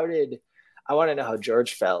like I want to know how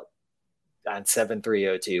George felt on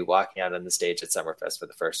 7302 walking out on the stage at Summerfest for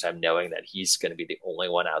the first time, knowing that he's going to be the only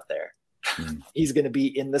one out there. He's going to be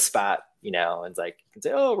in the spot, you know, and it's like, you can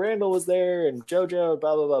say, oh, Randall was there and JoJo,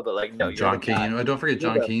 blah, blah, blah. But like, no, John Keane. Don't forget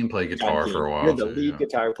John Keane played guitar for a while. You're the lead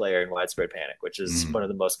guitar player in Widespread Panic, which is one of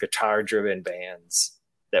the most guitar driven bands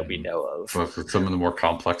that we know of. With some of the more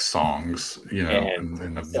complex songs, you know,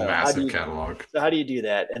 in a massive catalog. So how do you do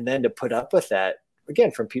that? And then to put up with that,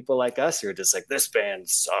 again, from people like us who are just like, this band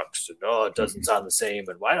sucks, and it doesn't sound the same,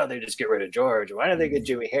 and why don't they just get rid of George, and why don't they get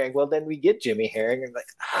Jimmy Herring? Well, then we get Jimmy Herring, and like,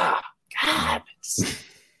 God,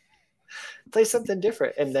 play something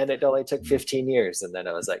different. And then it only took 15 years, and then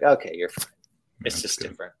I was like, okay, you're fine. It's just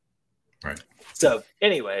different. Right. So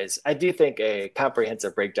anyways, I do think a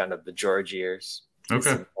comprehensive breakdown of the George years is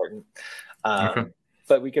important.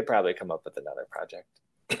 But we could probably come up with another project.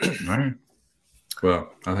 All right.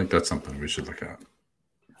 Well, I think that's something we should look at.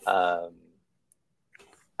 I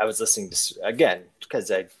was listening to, again,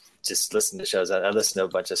 because I just listened to shows. I listened to a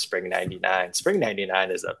bunch of Spring 99. Spring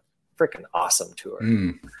 99 is a freaking awesome tour.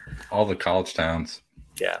 All the college towns.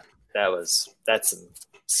 Yeah, that's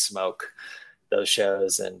smoke those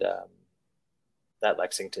shows and that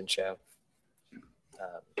Lexington show.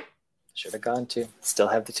 Should have gone to. Still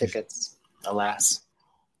have the tickets, alas.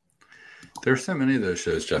 There's so many of those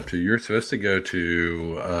shows, Jeff. Too. You're supposed to go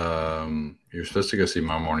to. You're supposed to go see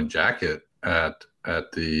My Morning Jacket at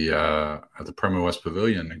the Promo West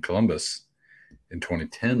Pavilion in Columbus in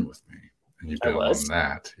 2010 with me, and you bailed on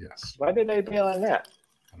that. Yes. Why did I bail on that?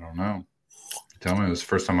 I don't know. Tell me, it was the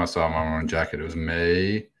first time I saw My Morning Jacket. It was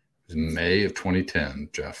May of 2010,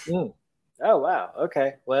 Jeff. Mm. Oh wow.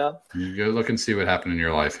 Okay. Well, you go look and see what happened in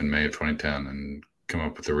your life in May of 2010, and come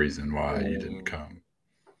up with the reason why you didn't come.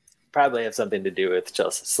 Probably have something to do with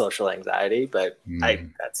just social anxiety, but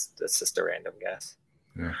that's just a random guess.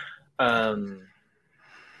 Yeah.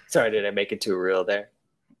 Sorry, did I make it too real there?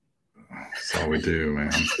 That's all we do,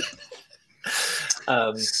 man.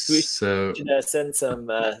 We should send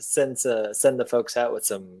the folks out with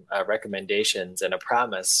some recommendations and a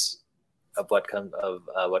promise of what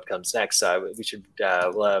comes next. So we should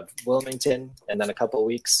we'll have Wilmington and then a couple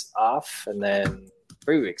weeks off, and then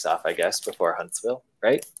 3 weeks off, I guess, before Huntsville,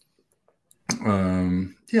 right?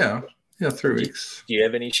 Yeah, 3 weeks. Do you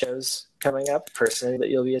have any shows coming up personally that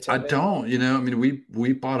you'll be attending? I don't. I mean,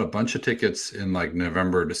 we bought a bunch of tickets in like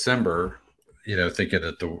November, December, thinking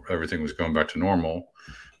that everything was going back to normal,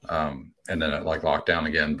 and then it like locked down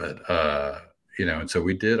again. But and so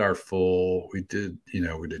we did our full. We did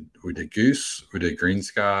Goose, we did Green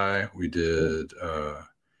Sky, we did.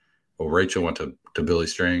 Rachel went to Billy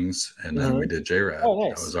Strings, and then we did J-Rad. Oh,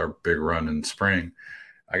 nice. That was our big run in spring.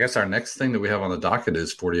 I guess our next thing that we have on the docket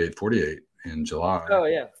is 4848 in July. Oh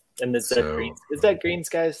yeah, and is that Green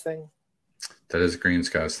Skies thing? That is Green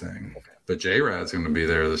Skies thing. Okay. But J-Rad's going to be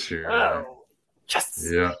there this year. Oh, yes.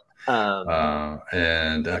 Yeah.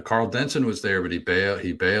 And Carl Denson was there, but he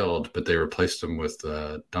bailed, but they replaced him with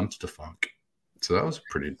Dumpster Funk. So that was a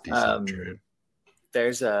pretty decent trade.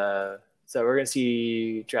 So we're going to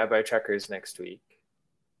see Drive-By Truckers next week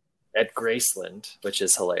at Graceland, which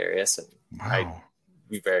is hilarious. And wow.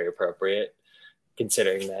 Be very appropriate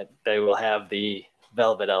considering that they will have the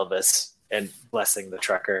Velvet Elvis and blessing the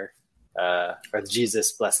trucker, or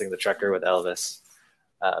Jesus blessing the trucker with Elvis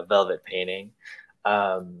velvet painting.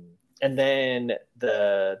 And then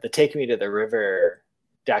the Take Me to the River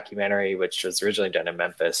documentary, which was originally done in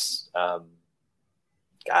Memphis,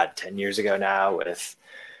 10 years ago now, with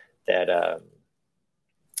that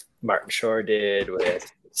Martin Shore did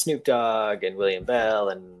with Snoop Dogg and William Bell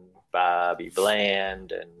and Bobby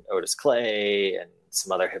Bland and Otis Clay and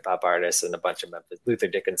some other hip hop artists and a bunch of Memphis, Luther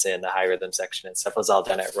Dickinson, the High Rhythm section and stuff was all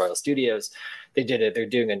done at Royal Studios. They did it. They're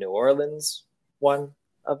doing a New Orleans one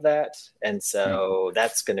of that. And so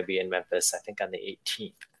that's going to be in Memphis, I think on the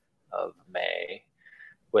 18th of May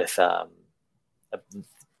with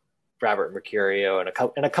Robert Mercurio and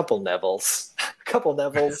a couple Nevilles.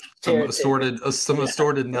 Some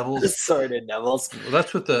assorted Nevils. Assorted Nevils. Well,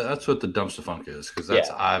 that's what the Dumpster Funk is, because that's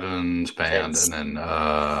Ivan's band, and then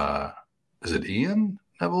is it Ian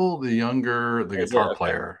Neville, the guitar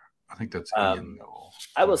player? I think that's Ian Neville.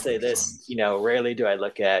 I will say this, rarely do I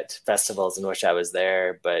look at festivals and wish I was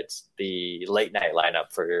there, but the late night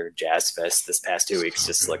lineup for Jazz Fest this past 2 weeks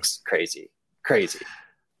just looks crazy.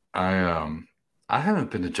 I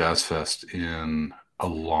haven't been to Jazz Fest in a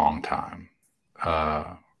long time.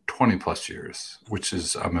 20 plus years, which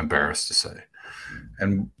is, I'm embarrassed to say.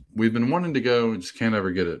 And we've been wanting to go, just can't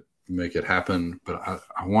ever make it happen. But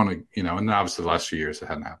I want to, and obviously the last few years it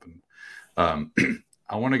hadn't happened.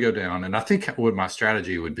 I want to go down, and I think what my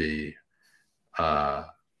strategy would be,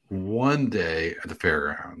 one day at the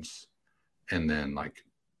fairgrounds, and then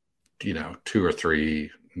 2 or 3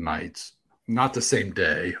 nights, not the same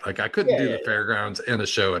day. Like I couldn't do the fairgrounds and a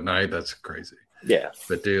show at night. That's crazy. Yeah,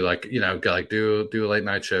 but do do a late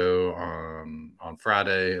night show on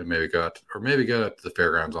Friday, and maybe go up to the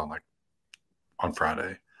fairgrounds on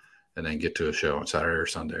Friday, and then get to a show on Saturday or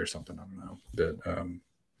Sunday or something. I don't know, but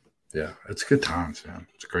it's good times, man.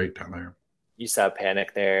 It's great down there. You saw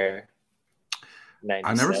Panic there. 97?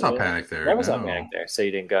 I never saw Panic there. Never saw Panic there, so you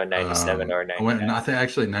didn't go 97 or 99. I think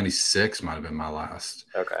actually 96 might have been my last.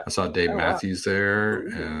 Okay, I saw Dave Matthews there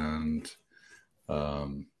and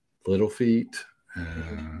Little Feet.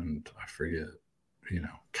 And I forget,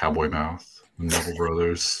 Cowboy Mouth, the Neville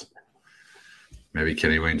Brothers, maybe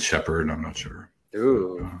Kenny Wayne Shepherd. I'm not sure.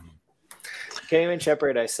 Ooh, Kenny Wayne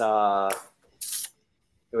Shepherd. I saw.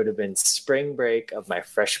 It would have been spring break of my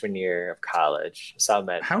freshman year of college. I saw him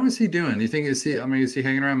at. How is he doing? You think is he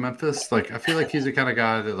hanging around Memphis? I feel like he's the kind of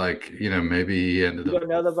guy that maybe he ended up. You don't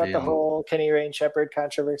know about the whole Kenny Wayne Shepherd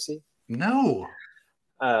controversy? No.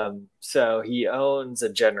 So he owns a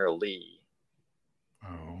General Lee.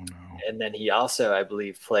 Oh no! And then he also, I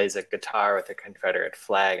believe, plays a guitar with a Confederate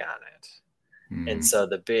flag on it. And so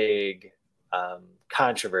the big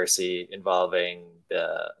controversy involving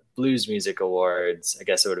the Blues Music Awards, I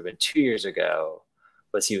guess it would have been 2 years ago,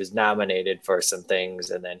 was he was nominated for some things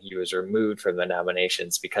and then he was removed from the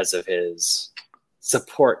nominations because of his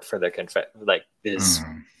support for the Confederate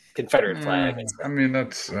flag and stuff. I mean,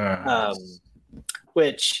 that's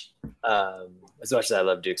which as much as I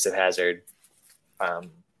love Dukes of Hazzard,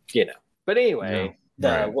 but anyway,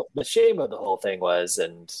 the shame of the whole thing was,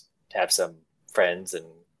 and to have some friends and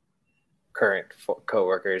current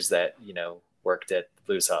co-workers that worked at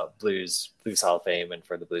Blues Hall of Fame and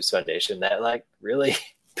for the Blues Foundation that like really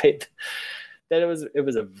paid that it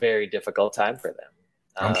was a very difficult time for them.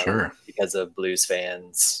 I'm sure, because of blues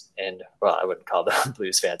fans, and well, I wouldn't call them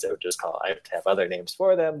blues fans. I would have other names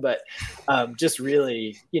for them, but just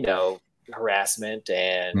really, harassment,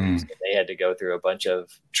 and they had to go through a bunch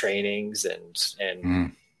of trainings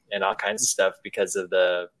and all kinds of stuff because of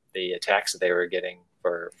the attacks that they were getting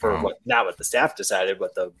for not what the staff decided,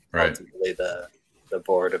 but ultimately the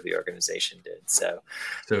board of the organization did. So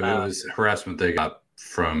it was harassment they got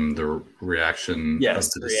from the reaction of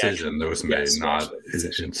the decision that was made, not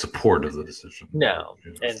in support of the decision. No,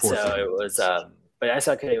 and so it was. But I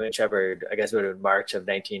saw Kenny Wayne Shepherd, I guess it was in March of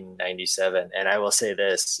 1997, and I will say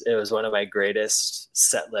this: it was one of my greatest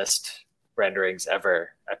set list renderings ever.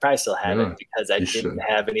 I probably still have it because I didn't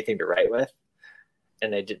have anything to write with,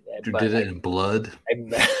 and I didn't. You did it in blood.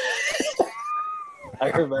 I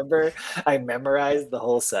remember I memorized the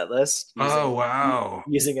whole set list.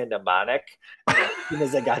 Using a mnemonic. And as soon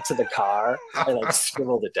as I got to the car, I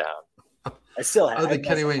scribbled it down. I still have. The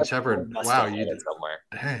Kenny Wayne Shepherd. Wow, you did somewhere.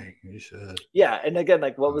 Dang, you should. Yeah, and again,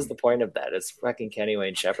 what was the point of that? It's fucking Kenny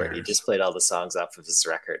Wayne Shepherd. He just played all the songs off of his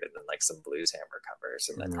record and then some Blues Hammer covers,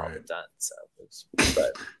 and that's all it done.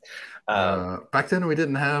 So, back then we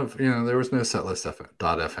didn't have, there was no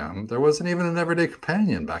setlist.fm. There wasn't even an Everyday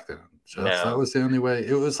Companion back then. So that was the only way.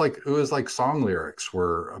 It was like song lyrics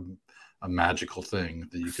were a magical thing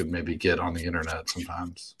that you could maybe get on the internet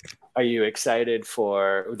sometimes. Are you excited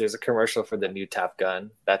there's a commercial for the new Top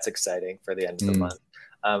Gun? That's exciting for the end of the month.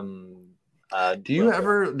 Do you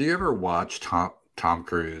ever watch Tom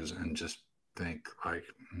Cruise and just think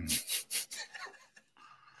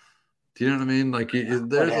do you know what I mean?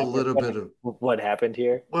 There's a little bit of what happened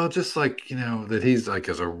here. Well, just that he's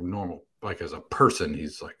as a person,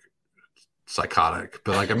 he's psychotic,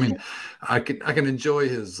 but I can enjoy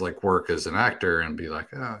his work as an actor and be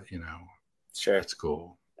sure, that's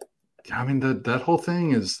cool. I mean that whole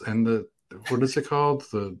thing is, and what is it called?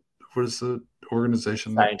 What is the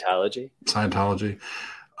organization? Scientology.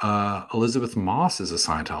 Elizabeth Moss is a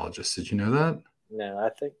Scientologist. Did you know that? No, I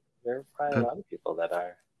think there are probably a lot of people that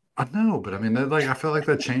are. I know, but I mean, I feel like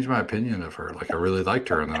that changed my opinion of her. I really liked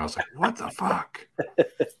her, and then I was like, "What the fuck?"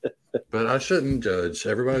 But I shouldn't judge.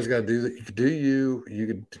 Everybody's got to do you. You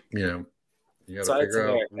could, you got to figure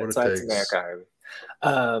out what it takes. America,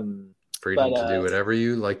 Harvey. Freedom to do whatever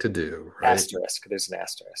you like to do. Right? Asterisk. There's an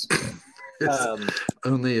asterisk.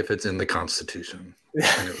 Only if it's in the Constitution.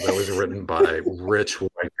 That was written by rich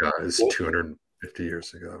white guys 250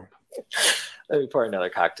 years ago. Let me pour another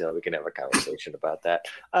cocktail. We can have a conversation about that.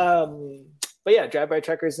 But yeah, Drive By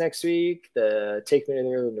Truckers next week. The Take Me to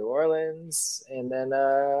the New Orleans, and then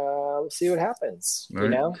we'll see what happens.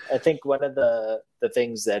 Right. I think one of the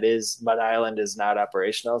things that is Mud Island is not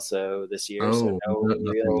operational, so this year, so no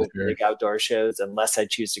real big outdoor shows unless I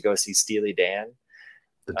choose to go see Steely Dan.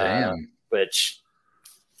 The Dan, which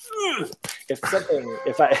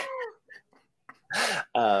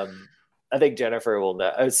I think Jennifer will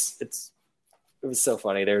know. It was so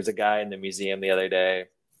funny. There was a guy in the museum the other day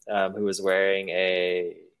who was wearing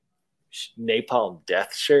a Napalm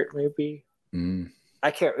Death shirt, maybe.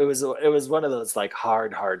 I can't. It was one of those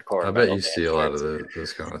hardcore. I bet you see a lot of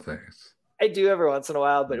those kind of things. I do every once in a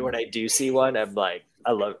while, but when I do see one, I'm like,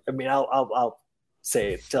 I love. I mean, I'll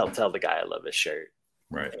tell the guy I love his shirt.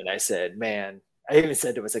 Right. And I said, man, I even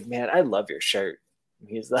said to him, I was like, man, I love your shirt. And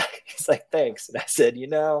he's like, thanks. And I said,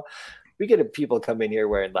 we get people come in here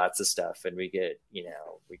wearing lots of stuff, and we get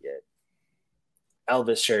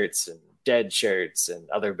Elvis shirts and Dead shirts and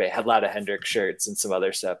a lot of Hendrix shirts and some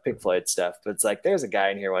other stuff, Pink Floyd stuff. But it's there's a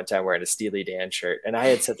guy in here one time wearing a Steely Dan shirt, and I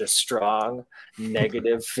had such a strong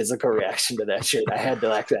negative physical reaction to that shirt. I had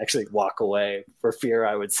to actually walk away for fear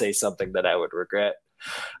I would say something that I would regret.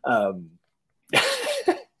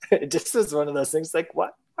 It just was one of those things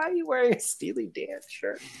what? Why are you wearing a Steely Dan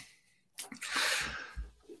shirt?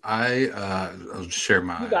 I'll share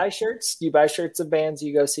my. Do you buy shirts? Do you buy shirts of bands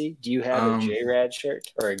you go see? Do you have a J-Rad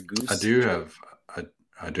shirt or a Goose? I do have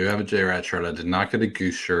I do have a JRAD shirt. I did not get a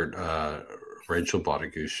Goose shirt. Rachel bought a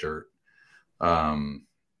Goose shirt.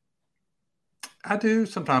 I do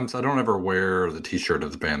sometimes. I don't ever wear the T-shirt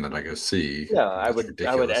of the band that I go see. No, I would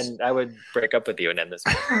break up with you and end this.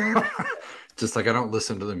 Just like I don't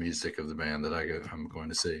listen to the music of the band that I'm going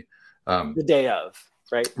to see. The day of,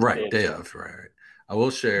 right? Right, day of, right. I will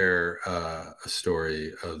share a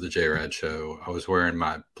story of the JRAD show. I was wearing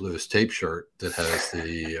my Bluest Tape shirt that has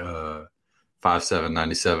the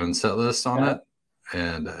 5797 set list on it,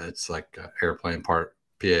 and it's like Airplane Part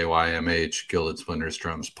PAYMH, Gilded Splendors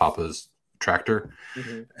Drums, Papa's Tractor.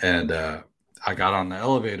 Mm-hmm. And I got on the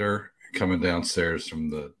elevator coming downstairs from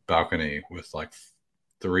the balcony with like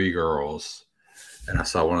 3 girls, and I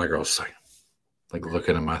saw one of the girls like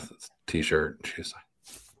looking at my T-shirt.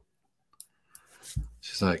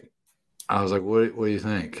 She's like, I was like, what do you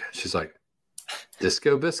think? She's like,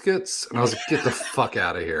 Disco Biscuits? And I was like, get the fuck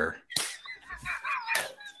out of here.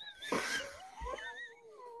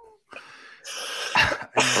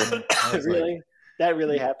 Really? Like, that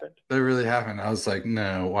really happened? That really happened. I was like,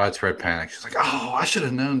 no, Widespread Panic. She's like, oh, I should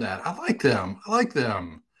have known that. I like them. I was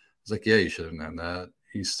like, yeah, you should have known that.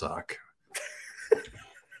 You suck.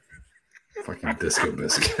 Fucking Disco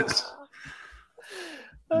Biscuits.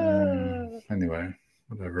 Anyway,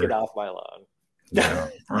 whatever. Get off my lawn. Yeah.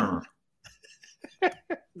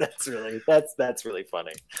 That's really funny.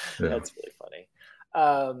 Yeah. That's really funny.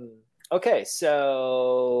 Okay,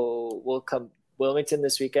 so we'll come Wilmington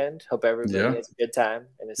this weekend. Hope everybody has a good time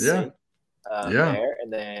and is safe there,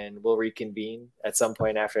 and then we'll reconvene at some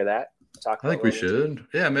point after that. I think we should.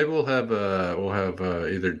 Yeah, maybe we'll have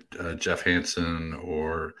either Jeff Hansen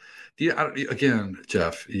or Jeff.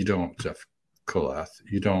 Jeff Kolath.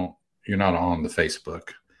 You're not on the Facebook.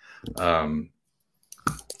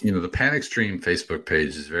 The Panic Stream Facebook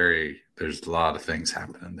page is there's a lot of things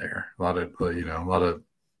happening there. A lot of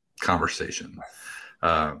conversation.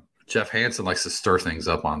 Jeff Hansen likes to stir things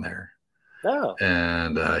up on there. Oh.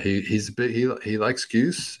 And he's a bit he likes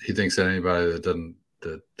Goose. He thinks that anybody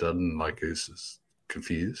that doesn't like Goose is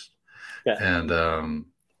confused. Yeah. And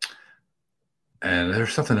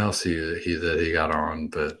there's something else he got on,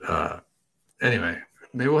 but anyway,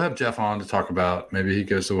 maybe we'll have Jeff on to talk about. Maybe he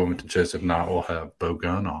goes to Wilmington shows. If not, we'll have Bo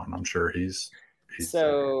Gunn on. I'm sure he's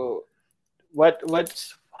so.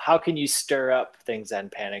 How can you stir up things on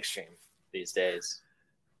Panic Stream these days?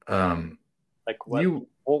 Like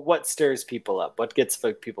what stirs people up? What gets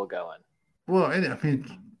people going? Well, I mean,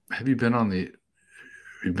 have you been to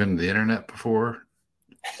the internet before?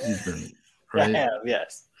 You've been, right? I have,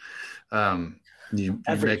 yes. You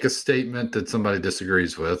make a statement that somebody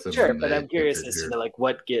disagrees with. And sure, but I'm curious as to like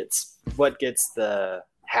what gets the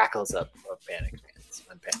hackles up of Panic fans.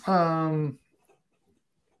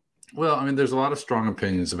 Well, I mean, there's a lot of strong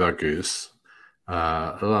opinions about Goose.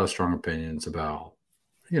 A lot of strong opinions about,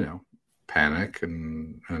 Panic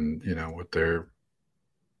and what their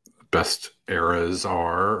best eras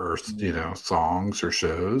are, or songs or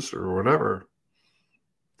shows or whatever.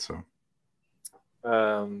 So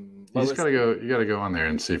you gotta go on there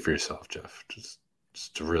and see for yourself, Jeff, just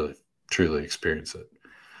to really truly experience it.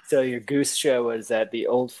 So your Goose show was at the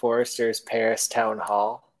Old Foresters Paris Town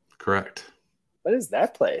Hall? Correct. What is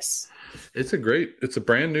that place? It's a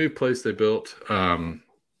brand new place they built.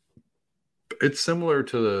 It's similar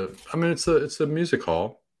to it's a music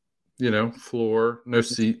hall, floor, no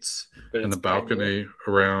seats, and the balcony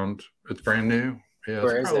around. It's brand new.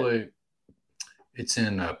 Yeah, it's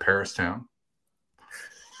in Paristown,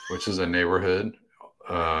 which is a neighborhood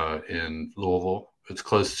in Louisville. It's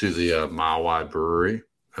close to the Mile Wide Brewery.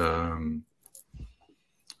 For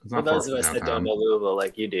those of us that don't know Louisville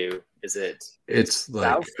like you do, is it? It's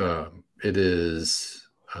like it is.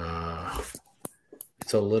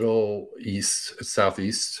 It's a little east. It's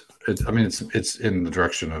southeast. It's in the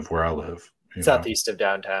direction of where I live. Southeast of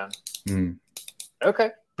downtown. Mm. Okay.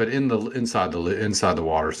 But inside the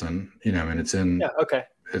Watterson, it's in. Yeah. Okay.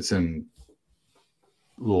 It's in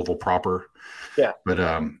Louisville proper. Yeah. But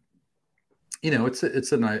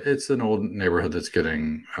it's an old neighborhood that's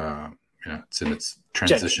getting it's in its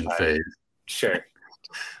transition phase. Sure.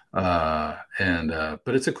 But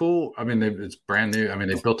it's a cool. It's brand new.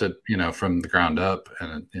 They built it, from the ground up,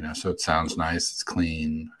 and so it sounds nice. It's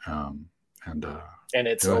clean, and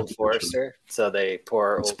it's Old Forester, so they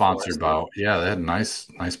pour. It's sponsored by. Yeah, they had nice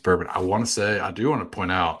bourbon. I do want to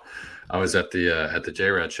point out, I was at the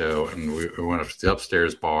JRAD show, and we went up to the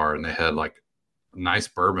upstairs bar, and they had like nice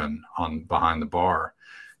bourbon on behind the bar,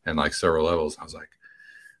 and like several levels. I was like,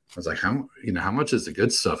 how much is the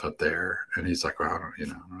good stuff up there? And he's like, well, I don't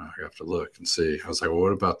know. I have to look and see. I was like, well,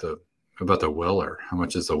 what about the Weller? How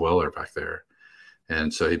much is the Weller back there?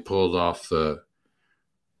 And so he pulled off the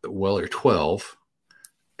Weller 12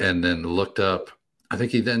 and then looked up. I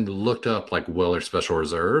think he then looked up like Weller Special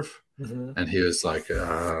Reserve. Mm-hmm. And he was like,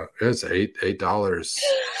 it's $8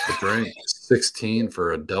 a drink, 16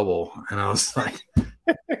 for a double. And I was like,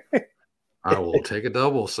 I will take a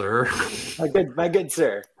double, sir. My good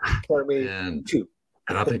sir. For me, two.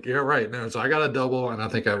 And I think you're right. No, so I got a double, and I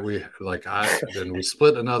think then we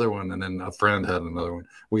split another one, and then a friend had another one.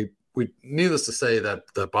 We needless to say that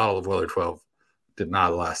the bottle of Weller 12 did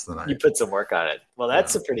not last the night. You put some work on it. Well,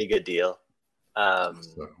 that's a pretty good deal.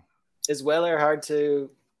 Is Weller hard to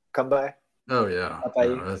come by? Oh yeah,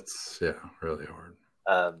 that's really hard.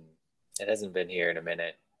 It hasn't been here in a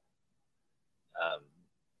minute.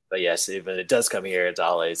 But yes, even it does come here, there's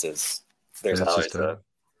always a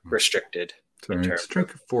restricted.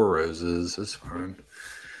 Drink 4 Roses is fine.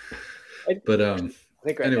 I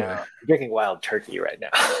think now I'm drinking Wild Turkey right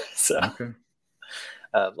now. So okay.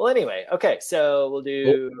 Well, anyway, okay. So we'll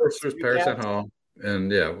do Paris at home, and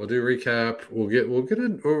we'll do recap. We'll get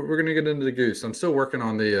in. We're gonna get into the Goose. I'm still working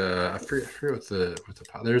on the. I forget what the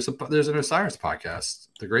there's an Osiris podcast,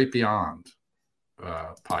 The Great Beyond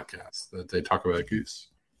podcast that they talk about Goose.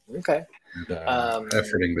 Okay. And,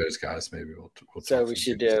 efforting those guys, maybe we'll so we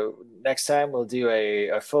should do next time. We'll do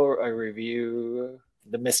a full review.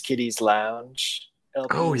 The Miss Kitty's Lounge.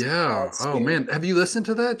 LP. Oh yeah. Oh man, have you listened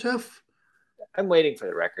to that, Jeff? I'm waiting for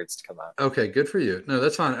the records to come out. Okay, good for you. No,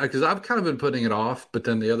 that's fine because I've kind of been putting it off. But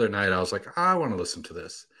then the other night I was like, I want to listen to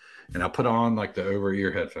this, and I put on like the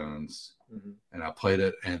over-ear headphones, and I played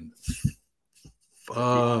it, and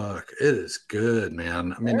fuck, it is good,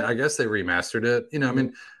 man. I mean, I guess they remastered it. I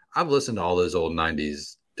mean, I've listened to all those old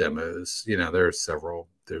 '90s demos. There are several.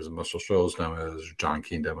 There's a Muscle Shoals demo, there's a John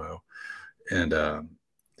Keane demo, and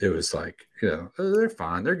it was like, they're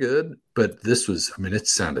fine, they're good. But this was, I mean, it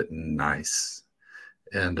sounded nice.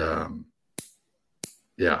 And I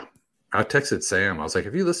texted Sam. I was like,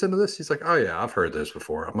 have you listened to this? He's like, oh yeah, I've heard this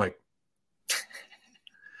before. I'm like,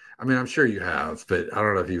 I mean, I'm sure you have, but I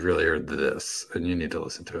don't know if you've really heard this, and you need to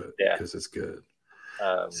listen to it because it's good.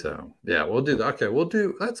 We'll do that. Okay,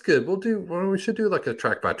 that's good. We should do like a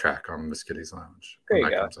track by track on Miss Kitty's Lounge. There you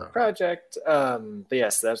go. Project. But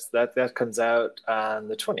yes, that comes out on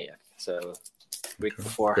the 20th. So week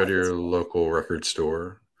before. Go to your local record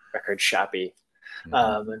store. Record shoppy.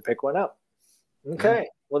 And pick one up. Okay.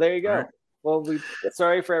 Well, there you go. Right. Well,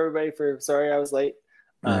 sorry for everybody sorry I was late.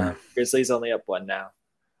 Grizzlies only up 1 now.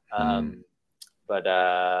 But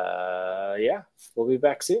we'll be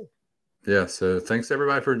back soon. Yeah, so thanks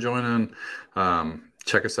everybody for joining.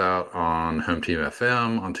 Check us out on Home Team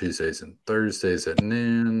FM on Tuesdays and Thursdays at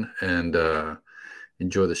noon, and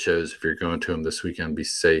enjoy the shows if you're going to them this weekend. Be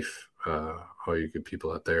safe, all you good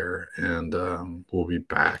people out there, and we'll be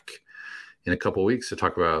back in a couple of weeks to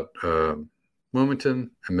talk about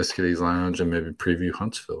Wilmington and Miss Kitty's Lounge and maybe preview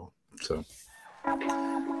Huntsville. So,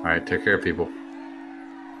 all right, take care, people.